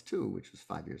Gremlins 2, which was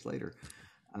 5 years later,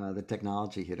 the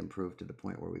technology had improved to the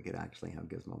point where we could actually have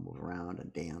Gizmo move around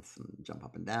and dance and jump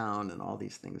up and down and all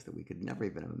these things that we could never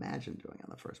even imagine doing on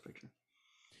the first picture.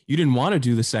 You didn't want to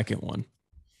do the second one.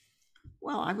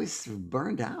 Well, I was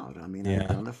burned out. I mean, I Yeah. had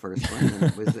done the first one,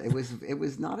 and it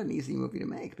was not an easy movie to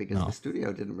make because No. the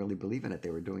studio didn't really believe in it.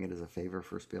 They were doing it as a favor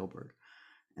for Spielberg,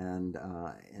 and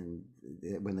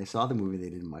when they saw the movie, they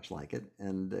didn't much like it.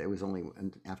 And it was only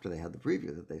after they had the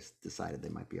preview that they decided they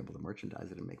might be able to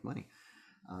merchandise it and make money.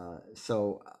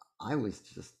 So I was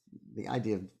just the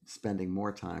idea of spending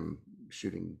more time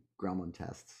shooting Gremlin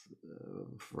tests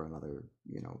for another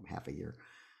half a year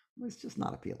was just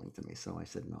not appealing to me. So I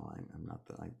said, no, I'm not.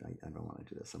 I don't want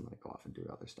to do this. I'm going to go off and do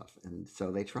other stuff. And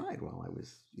so they tried while I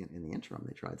was in the interim.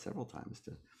 They tried several times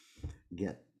to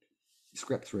get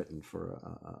scripts written for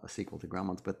a sequel to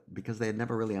Gremlins, but because they had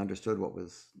never really understood what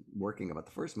was working about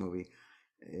the first movie,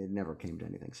 it never came to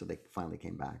anything. So they finally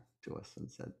came back to us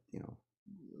and said,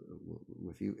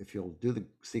 if you'll do the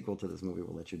sequel to this movie,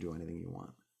 we'll let you do anything you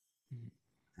want.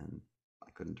 And I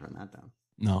couldn't turn that down.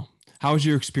 No. How was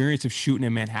your experience of shooting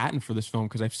in Manhattan for this film?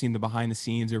 Because I've seen the behind the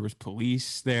scenes. There was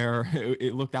police there.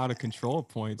 It looked out of control at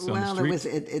points on the streets.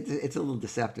 It's a little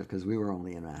deceptive because we were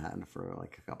only in Manhattan for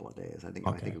like a couple of days. I think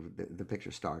the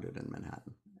picture started in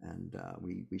Manhattan, and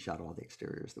we shot all the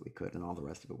exteriors that we could, and all the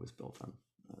rest of it was built on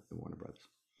the Warner Brothers.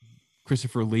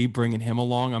 Christopher Lee, bringing him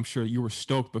along, I'm sure you were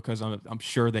stoked because I'm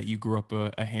sure that you grew up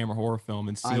a Hammer horror film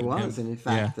and seeing I was, him. and in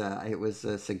fact, it was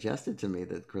suggested to me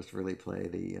that Christopher Lee play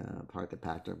the part that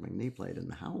Patrick Macnee played in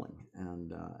The Howling.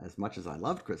 And as much as I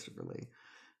loved Christopher Lee,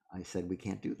 I said we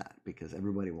can't do that because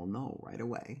everybody will know right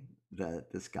away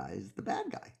that this guy is the bad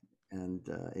guy, and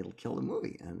it'll kill the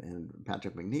movie. And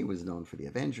Patrick Macnee was known for the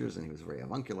Avengers, and he was very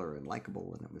avuncular and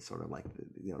likable, and it was sort of like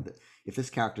if this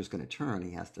character is going to turn,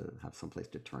 he has to have someplace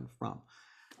to turn from.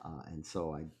 And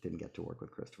so I didn't get to work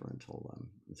with Christopher until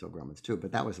Gremlins 2,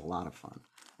 but that was a lot of fun.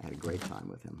 I had a great time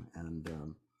with him, and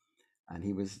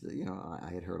he was,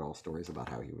 I had heard all stories about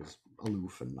how he was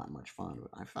aloof and not much fun,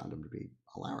 but I found him to be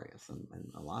hilarious and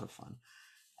a lot of fun.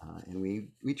 And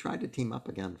we tried to team up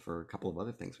again for a couple of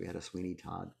other things. We had a Sweeney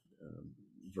Todd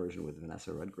version with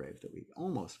Vanessa Redgrave that we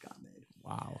almost got made.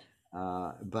 Wow.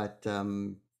 But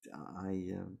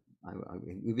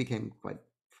we became quite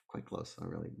close. I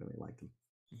really liked him.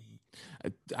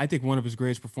 I think one of his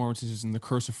greatest performances is in The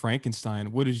Curse of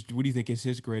Frankenstein. What do you think is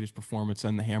his greatest performance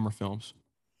in the Hammer films?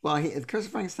 Well, The Curse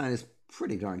of Frankenstein is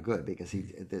pretty darn good because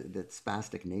the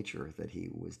spastic nature that he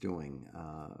was doing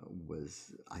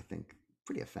was, I think,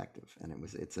 pretty effective, and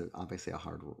it's obviously a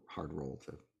hard role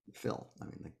to fill. I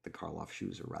mean, the Karloff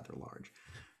shoes are rather large,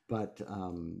 but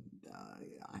I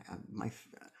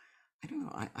don't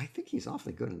know. I think he's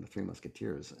awfully good in The Three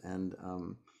Musketeers, and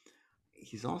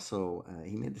he's also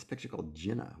he made this picture called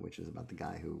Jinnah, which is about the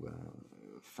guy who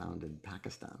founded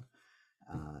Pakistan.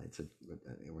 It's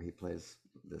where he plays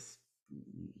this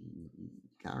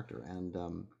character, and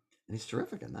he's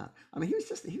terrific in that. I mean, he was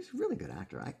a really good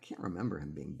actor. I can't remember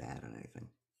him being bad in anything.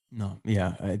 No,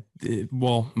 yeah.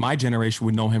 Well, my generation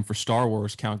would know him for Star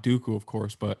Wars, Count Dooku, of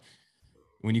course, but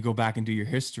when you go back and do your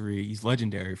history, he's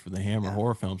legendary for the Hammer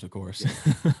horror films, of course.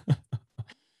 Yeah.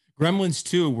 Gremlins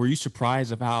 2, were you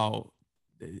surprised of how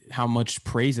much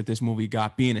praise that this movie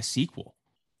got being a sequel?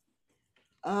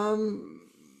 No,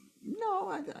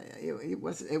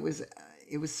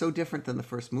 it was so different than the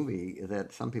first movie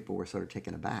that some people were sort of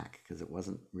taken aback because it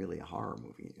wasn't really a horror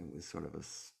movie. It was sort of a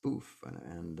spoof,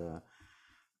 and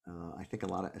I think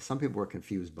some people were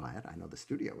confused by it. I know the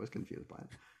studio was confused by it,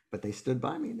 but they stood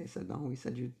by me and they said, "No, we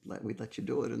said we'd let you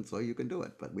do it, and so you can do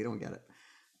it, but we don't get it."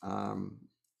 And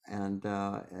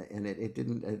it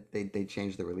didn't. They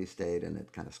changed the release date, and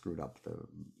it kind of screwed up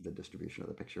the distribution of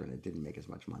the picture, and it didn't make as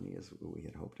much money as we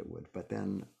had hoped it would. But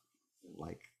then,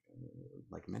 like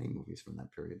many movies from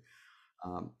that period,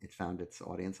 it found its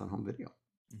audience on home video,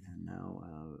 and now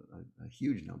a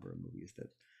huge number of movies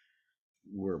that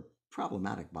were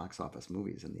problematic box office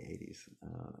movies in the 80s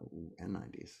and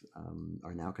 90s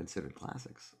are now considered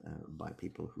classics by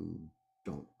people who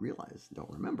don't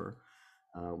remember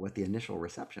what the initial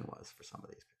reception was for some of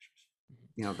these pictures.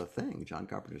 The Thing, John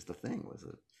Carpenter's The Thing, was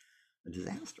a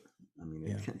disaster. I mean,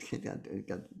 it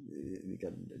got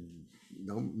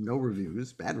no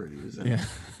reviews, bad reviews,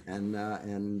 and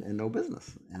no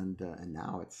business. And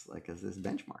now it's like as this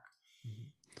benchmark.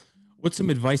 What's some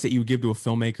advice that you would give to a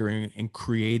filmmaker in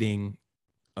creating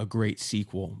a great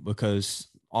sequel? Because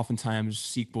oftentimes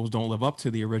sequels don't live up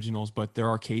to the originals, but there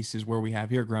are cases where we have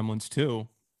here Gremlins 2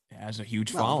 has a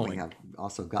huge Well, we following. have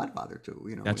also Godfather too.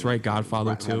 You know, That's right,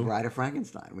 Godfather We have 2, Bride of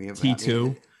Frankenstein. We have. I mean,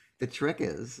 T2. the trick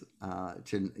is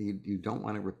you don't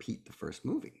want to repeat the first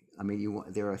movie. I mean,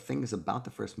 there are things about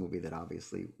the first movie that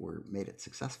obviously were made it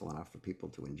successful enough for people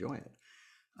to enjoy it,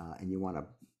 and you want to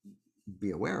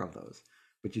be aware of those,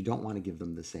 but you don't want to give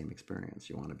them the same experience.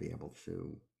 You want to be able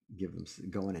to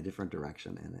go in a different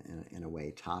direction and in a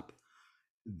way top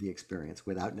the experience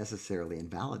without necessarily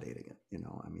invalidating it. You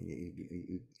know, I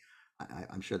mean,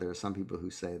 I'm sure there are some people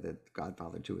who say that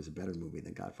Godfather 2 is a better movie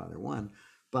than Godfather 1,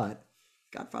 but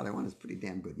Godfather 1 is a pretty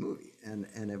damn good movie. And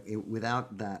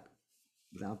without that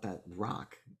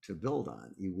rock to build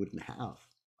on, you wouldn't have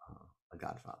a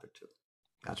Godfather 2.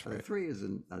 That's Godfather right. 3 is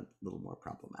a little more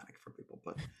problematic for people,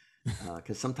 but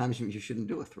because sometimes you shouldn't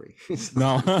do a 3.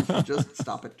 No. You should just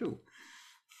stop at 2.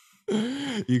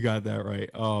 You got that right.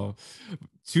 Oh,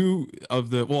 two of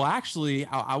the, well, actually,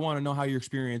 I want to know how your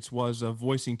experience was of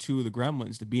voicing two of the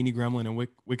Gremlins, the Beanie Gremlin and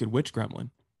Wicked Witch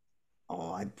Gremlin.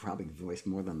 Oh, I'd probably voiced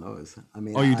more than those. I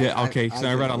mean, Oh, you did? Okay. I So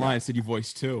I read did, online, yeah. it said you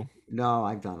voiced two. No,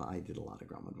 I did a lot of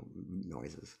gremlin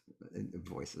noises,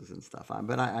 voices and stuff.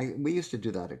 But we used to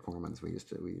do that at Corman's. We used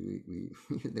to,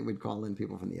 they would call in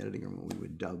people from the editing room and we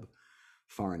would dub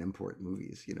foreign import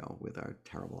movies, you know, with our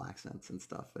terrible accents and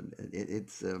stuff. And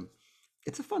it's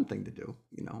a fun thing to do,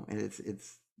 you know, and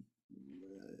it's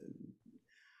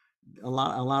a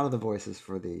lot of the voices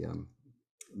for the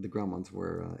Gremlins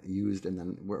were used and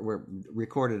then were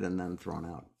recorded and then thrown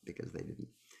out because they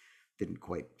didn't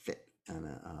quite fit. And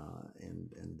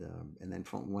then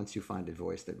once you find a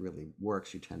voice that really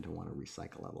works, you tend to want to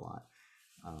recycle it a lot.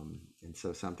 And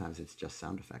so sometimes it's just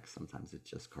sound effects, sometimes it's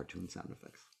just cartoon sound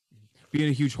effects. Being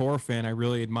a huge horror fan, I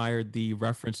really admired the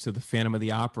reference to the Phantom of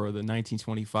the Opera, the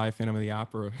 1925 Phantom of the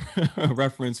Opera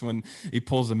reference when he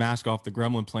pulls the mask off the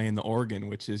gremlin playing the organ,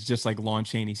 which is just like Lon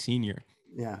Chaney Sr.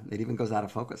 Yeah, it even goes out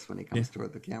of focus when he Yeah. comes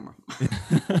toward the camera.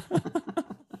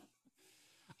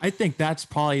 I think that's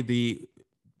probably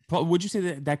would you say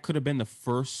that that could have been the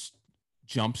first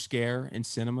jump scare in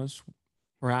cinemas,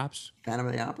 perhaps? Phantom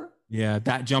of the Opera? Yeah,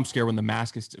 that jump scare when the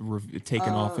mask is taken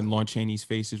off Uh, and Lon Chaney's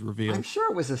face is I'm revealed.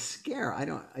 sure it was a scare.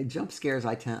 Jump scares.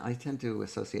 I tend to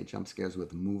associate jump scares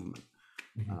with movement,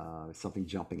 Mhm. something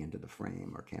jumping into the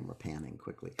frame or camera panning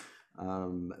quickly.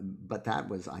 But that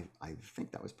was I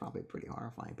think that was probably pretty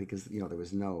horrifying because you know there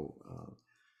was no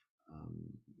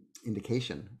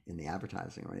indication in the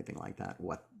advertising or anything like that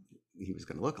what he was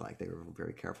going to look like. They were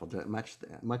very careful,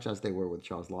 much as they were with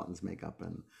Charles Lawton's makeup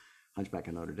and Hunchback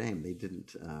of Notre Dame. They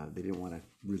didn't want to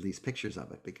release pictures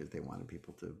of it because they wanted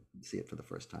people to see it for the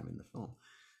first time in the film.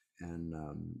 And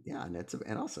yeah,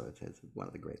 and also it's one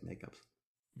of the great makeups.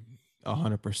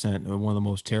 100%. One of the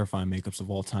most terrifying makeups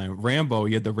of all time. Rambo,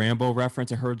 you had the Rambo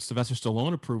reference. I heard Sylvester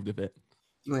Stallone approved of it.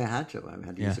 Well, I had to. I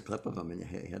had to Yeah. use a clip of him, and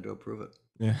you had to approve it.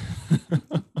 Yeah.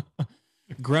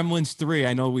 Gremlins 3.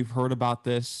 I know we've heard about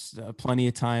this plenty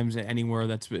of times anywhere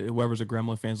that's whoever's a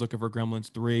Gremlin fan is looking for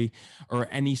Gremlins 3 or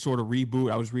any sort of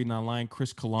reboot. I was reading online,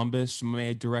 Chris Columbus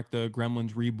may direct the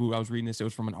Gremlins reboot. I was reading this. It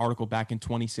was from an article back in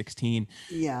 2016.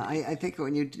 Yeah, I think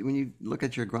when you look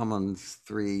at your Gremlins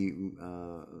 3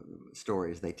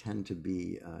 stories, they tend to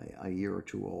be a year or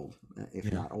two old, if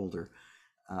Yeah. not older.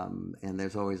 And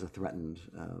there's always a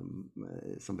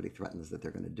somebody threatens that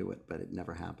they're going to do it, but it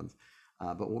never happens.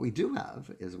 But what we do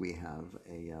have is we have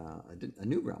a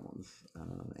new Gremlins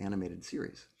animated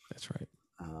series, That's right.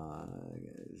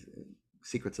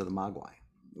 Secrets of the Mogwai,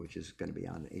 which is going to be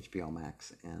on HBO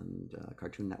Max and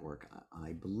Cartoon Network,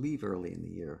 I believe early in the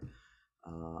year.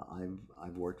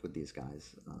 I've worked with these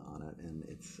guys on it, and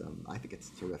I think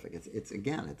it's terrific. It's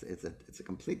again it's a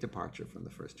complete departure from the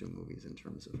first two movies in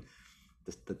terms of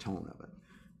the tone of it.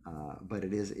 But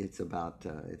it's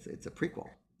a prequel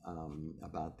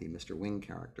about the Mr. Wing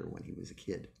character when he was a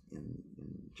kid in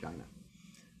China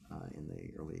in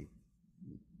the early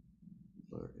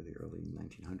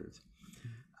 1900s,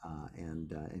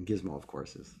 and Gizmo, of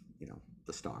course, is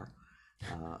the star,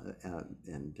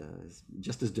 and is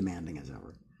just as demanding as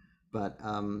ever. But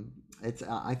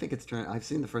I think it's turned. I've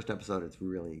seen the first episode. It's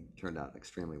really turned out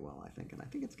extremely well, I think, and I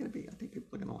think it's going to be. I think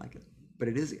people are going to like it. But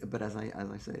it is. But as I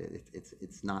say,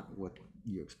 it's not what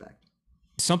you expect.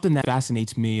 Something that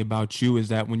fascinates me about you is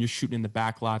that when you're shooting in the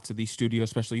back lots of these studios,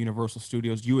 especially Universal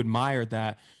Studios, you admire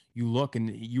that you look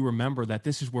and you remember that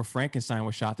this is where Frankenstein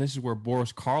was shot. This is where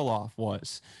Boris Karloff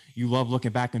was. You love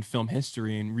looking back in film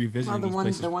history and Well, revisiting these the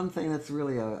places. one thing that's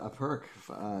really a perk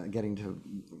getting to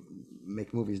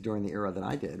make movies during the era that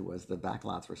I did was the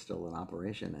backlots were still in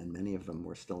operation, and many of them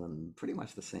were still in pretty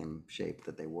much the same shape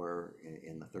that they were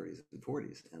in the 30s and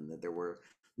 40s, and that there were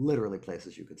literally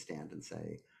places you could stand and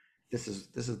say, this is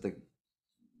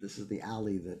the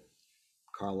alley that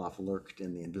Karloff lurked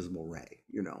in the Invisible Ray,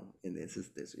 you know, and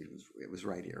it was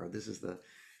right here. Or this is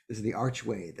the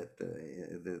archway that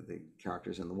the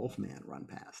characters in the Wolfman run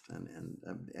past, and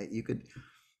you could,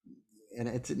 and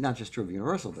it's not just true of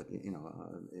Universal, but you know,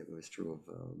 it was true of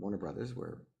Warner Brothers,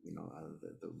 where you know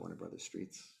the Warner Brothers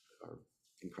streets are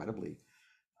incredibly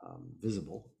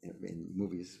visible in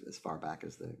movies as far back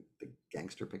as the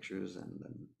gangster pictures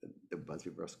and the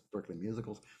Busby Berkeley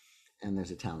musicals. And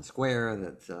there's a town square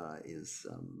that is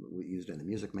used in The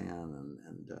Music Man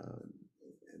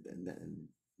and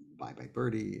Bye Bye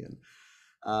Birdie, and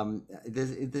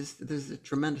there's a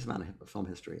tremendous amount of film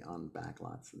history on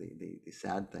backlots. The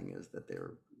sad thing is that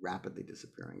they're rapidly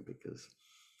disappearing because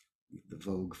the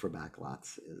vogue for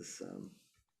backlots is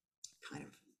kind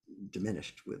of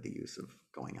diminished with the use of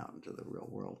going out into the real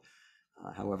world.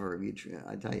 However,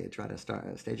 I tell you, try to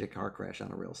stage a car crash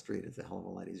on a real street. It's a hell of a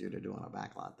lot easier to do on a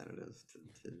backlot than it is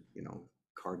to you know,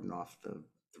 cordon off the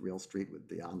real street with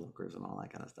the onlookers and all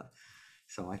that kind of stuff.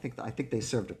 So I think they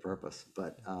served a purpose,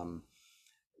 but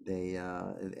they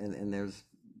and there's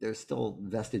still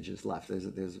vestiges left.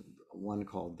 There's one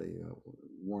called the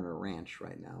Warner Ranch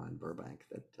right now in Burbank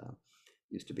that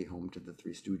used to be home to the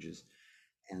Three Stooges,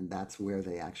 and that's where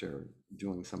they actually are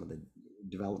doing some of the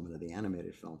development of the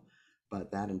animated film. But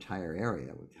that entire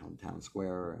area with Town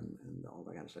Square and all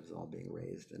that kind of stuff is all being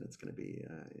raised, and it's going to be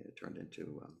turned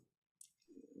into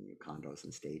condos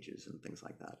and stages and things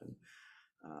like that. And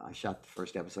I shot the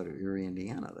first episode of Erie,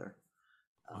 Indiana there.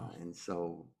 And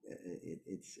so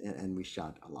and we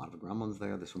shot a lot of Gremlins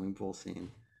there, the swimming pool scene,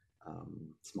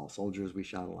 Small Soldiers, we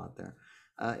shot a lot there.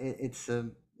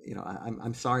 You know,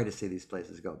 I'm sorry to see these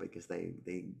places go because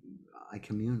I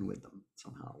commune with them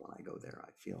somehow. When I go there,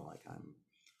 I feel like I'm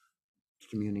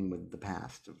communing with the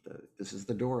past of this is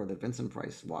the door that Vincent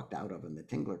Price walked out of in The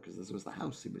Tingler, because this was the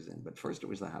house he was in. But first it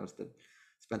was the house that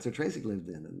Spencer Tracy lived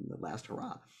in The Last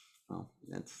Hurrah. Well,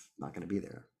 that's not going to be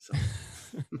there. So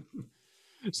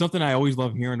Something I always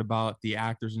love hearing about the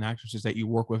actors and actresses that you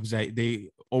work with is that they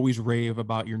always rave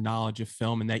about your knowledge of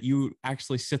film and that you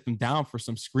actually sit them down for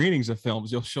some screenings of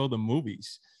films. You'll show them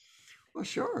movies. Well,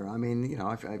 sure. I mean, you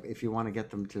know, if you want to get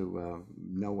them to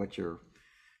know what you're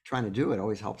trying to do, it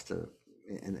always helps to,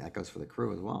 and that goes for the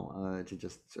crew as well, to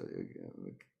just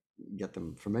get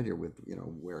them familiar with, you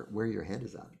know, where your head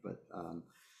is at. But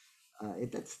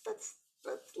that's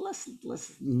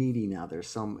less needy now.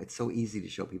 It's so easy to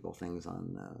show people things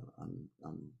on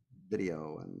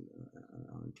video and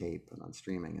on tape and on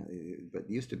streaming. But it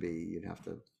used to be you'd have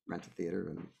to rent a theater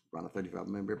and run a 35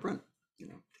 millimeter print, you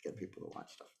know, to get people to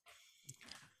watch stuff.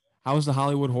 How is the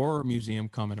Hollywood Horror Museum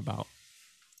coming about?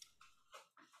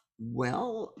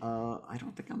 Well, I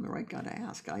don't think I'm the right guy to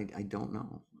ask. I don't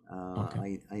know.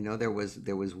 Okay. I know there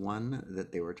was one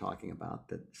that they were talking about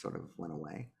that sort of went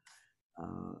away,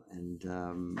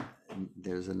 and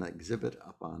there's an exhibit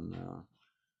up on the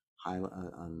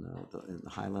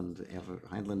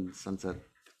Highland Sunset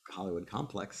Hollywood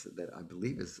Complex that I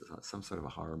believe is some sort of a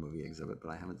horror movie exhibit,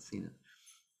 but I haven't seen it.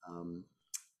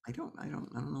 I don't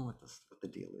know what the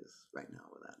deal is right now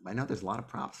with that. I know there's a lot of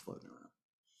props floating around.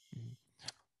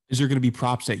 Is there going to be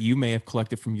props that you may have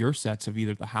collected from your sets of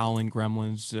either the Howling,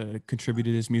 Gremlins,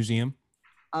 contributed to this museum?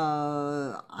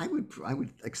 I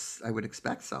would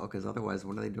expect so, because otherwise,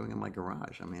 what are they doing in my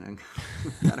garage? I mean,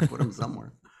 I gotta put them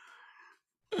somewhere.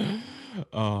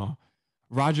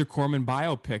 Roger Corman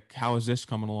biopic. How is this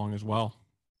coming along as well?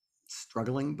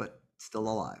 Struggling, but still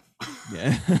alive.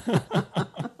 Yeah.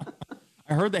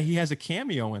 I heard that he has a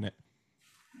cameo in it.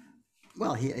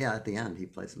 Well, at the end he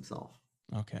plays himself.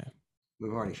 Okay.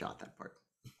 We've already shot that part.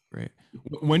 Great.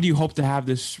 When do you hope to have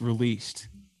this released?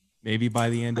 Maybe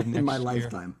by the end of next year? In my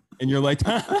lifetime. In your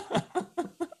lifetime?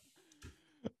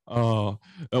 Oh,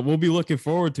 we'll be looking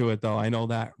forward to it, though. I know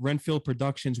that. Renfield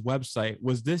Productions website.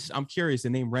 Was this, I'm curious,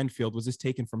 the name Renfield, was this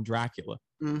taken from Dracula?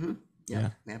 Mm-hmm. Yeah.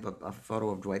 We have a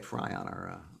photo of Dwight Fry on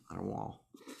our wall.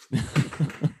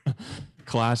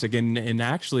 Classic. And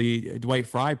actually, Dwight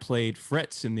Fry played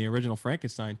Fritz in the original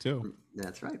Frankenstein, too.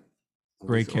 That's right.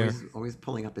 Great character. Always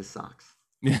pulling up his socks.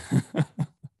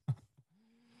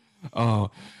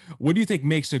 Oh, what do you think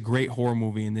makes a great horror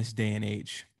movie in this day and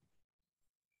age?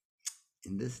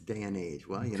 In this day and age,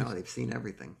 well, you know, they've seen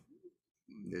everything.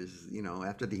 there's,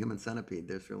 after the Human Centipede,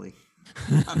 there's really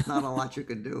not a lot you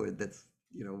can do that's,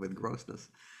 with grossness.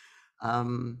 I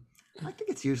think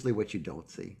it's usually what you don't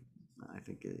see. I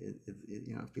think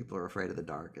if people are afraid of the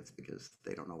dark, it's because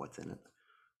they don't know what's in it.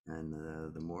 And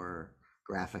the more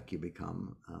graphic you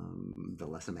become, the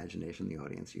less imagination the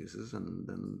audience uses, and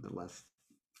then the less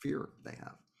fear they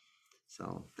have.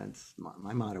 So that's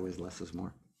my motto is less is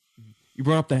more. You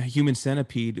brought up the Human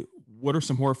Centipede. What are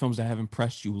some horror films that have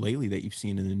impressed you lately that you've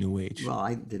seen in the new age? Well,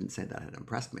 I didn't say that had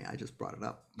impressed me. I just brought it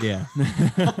up. Yeah.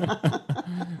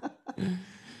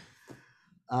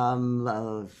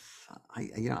 Honestly,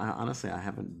 I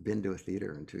haven't been to a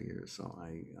theater in 2 years, so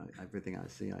everything I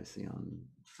see on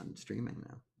streaming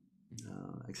now.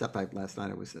 Except last night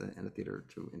I was in a theater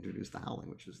to introduce The Howling,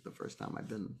 which is the first time I've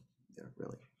been there,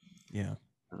 really. Yeah.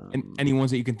 And any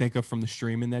ones that you can think of from the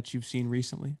streaming that you've seen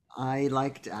recently? I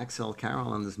liked Axel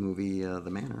Carroll in this movie, The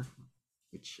Manor,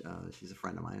 which she's a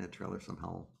friend of mine, a Trailer Some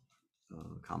Hell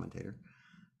commentator.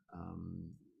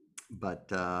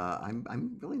 But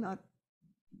I'm really not.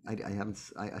 I haven't.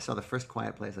 I saw the first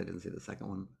Quiet Place. I didn't see the second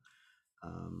one.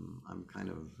 I'm kind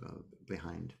of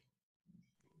behind.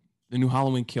 The new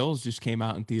Halloween Kills just came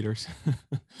out in theaters.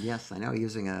 Yes, I know,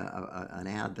 using an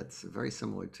ad that's very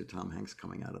similar to Tom Hanks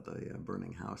coming out of the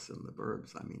burning house in The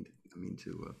Burbs. I mean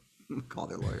to call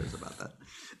their lawyers about that.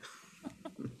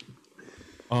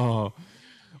 Oh,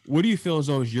 what do you feel as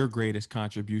though is your greatest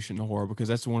contribution to horror? Because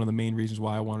that's one of the main reasons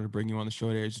why I wanted to bring you on the show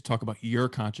today, is to talk about your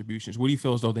contributions. What do you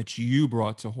feel as though that you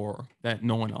brought to horror that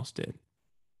no one else did?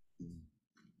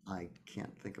 I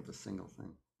can't think of a single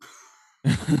thing.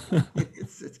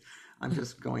 I'm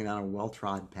just going on a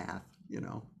well-trod path,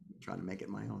 trying to make it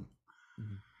my own.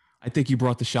 I think you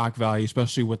brought the shock value,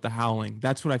 especially with The Howling.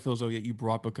 That's what I feel as though that you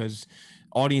brought, because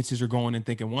audiences are going and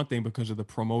thinking one thing because of the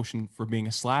promotion for being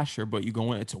a slasher, but you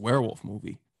go in, it's a werewolf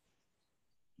movie.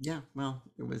 Yeah, well,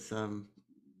 it was.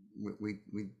 We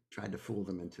tried to fool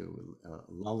them into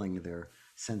lulling their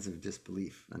sense of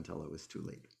disbelief until it was too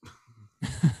late.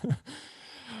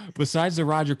 Besides the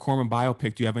Roger Corman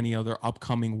biopic, do you have any other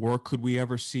upcoming work? Could we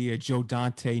ever see a Joe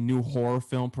Dante new horror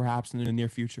film, perhaps in the near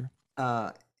future?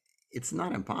 It's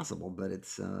not impossible, but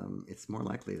it's more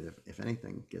likely that if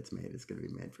anything gets made, it's going to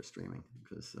be made for streaming,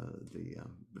 because the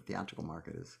theatrical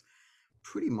market is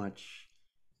pretty much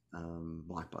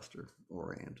blockbuster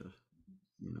oriented.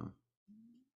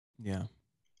 Yeah.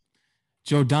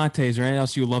 Joe Dante, is there anything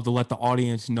else you'd love to let the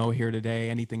audience know here today?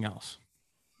 Anything else?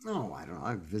 No, I don't know.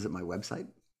 I visit my website,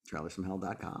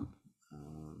 trailersfromhell.com.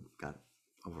 Got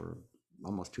over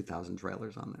almost 2,000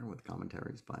 trailers on there with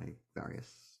commentaries by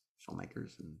various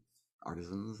filmmakers and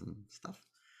artisans and stuff.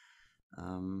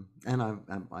 And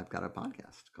I've got a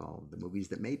podcast called The Movies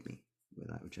That Made Me,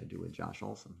 which I do with Josh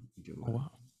Olson. We do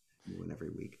one every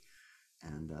week.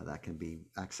 And that can be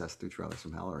accessed through Trailers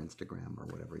from Hell or Instagram or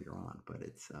whatever you're on. But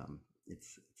it's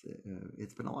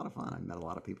been a lot of fun. I've met a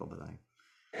lot of people that I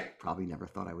probably never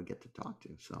thought I would get to talk to.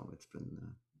 So it's been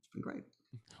great.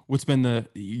 What's been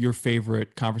your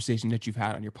favorite conversation that you've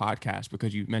had on your podcast?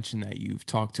 Because you mentioned that you've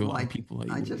talked to a lot of people.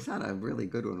 I just had a really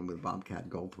good one with Bobcat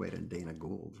Goldthwait and Dana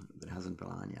Gould that hasn't been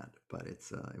on yet, but it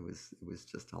was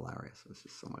just hilarious. It was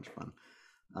just so much fun.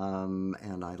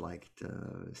 And I liked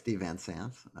Steve Van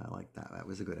Sant. I liked that. That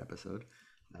was a good episode.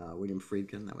 William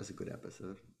Friedkin. That was a good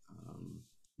episode.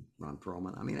 Ron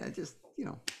Perlman. I mean,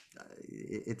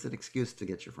 it's an excuse to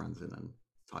get your friends in and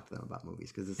talk to them about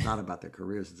movies, because it's not about their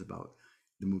careers. It's about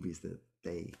the movies that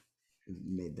they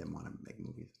made them want to make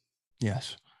movies.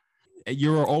 Yes.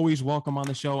 You're always welcome on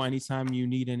the show. Anytime you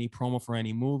need any promo for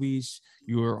any movies,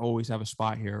 you always have a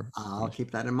spot here. I'll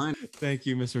keep that in mind. Thank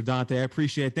you, Mr. Dante. I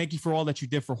appreciate it. Thank you for all that you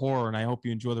did for horror, and I hope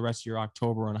you enjoy the rest of your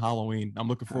October and Halloween. I'm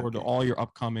looking forward to all your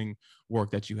upcoming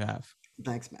work that you have.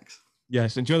 Thanks, Max.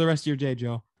 Yes. Enjoy the rest of your day,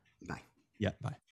 Joe. Bye. Yeah. Bye.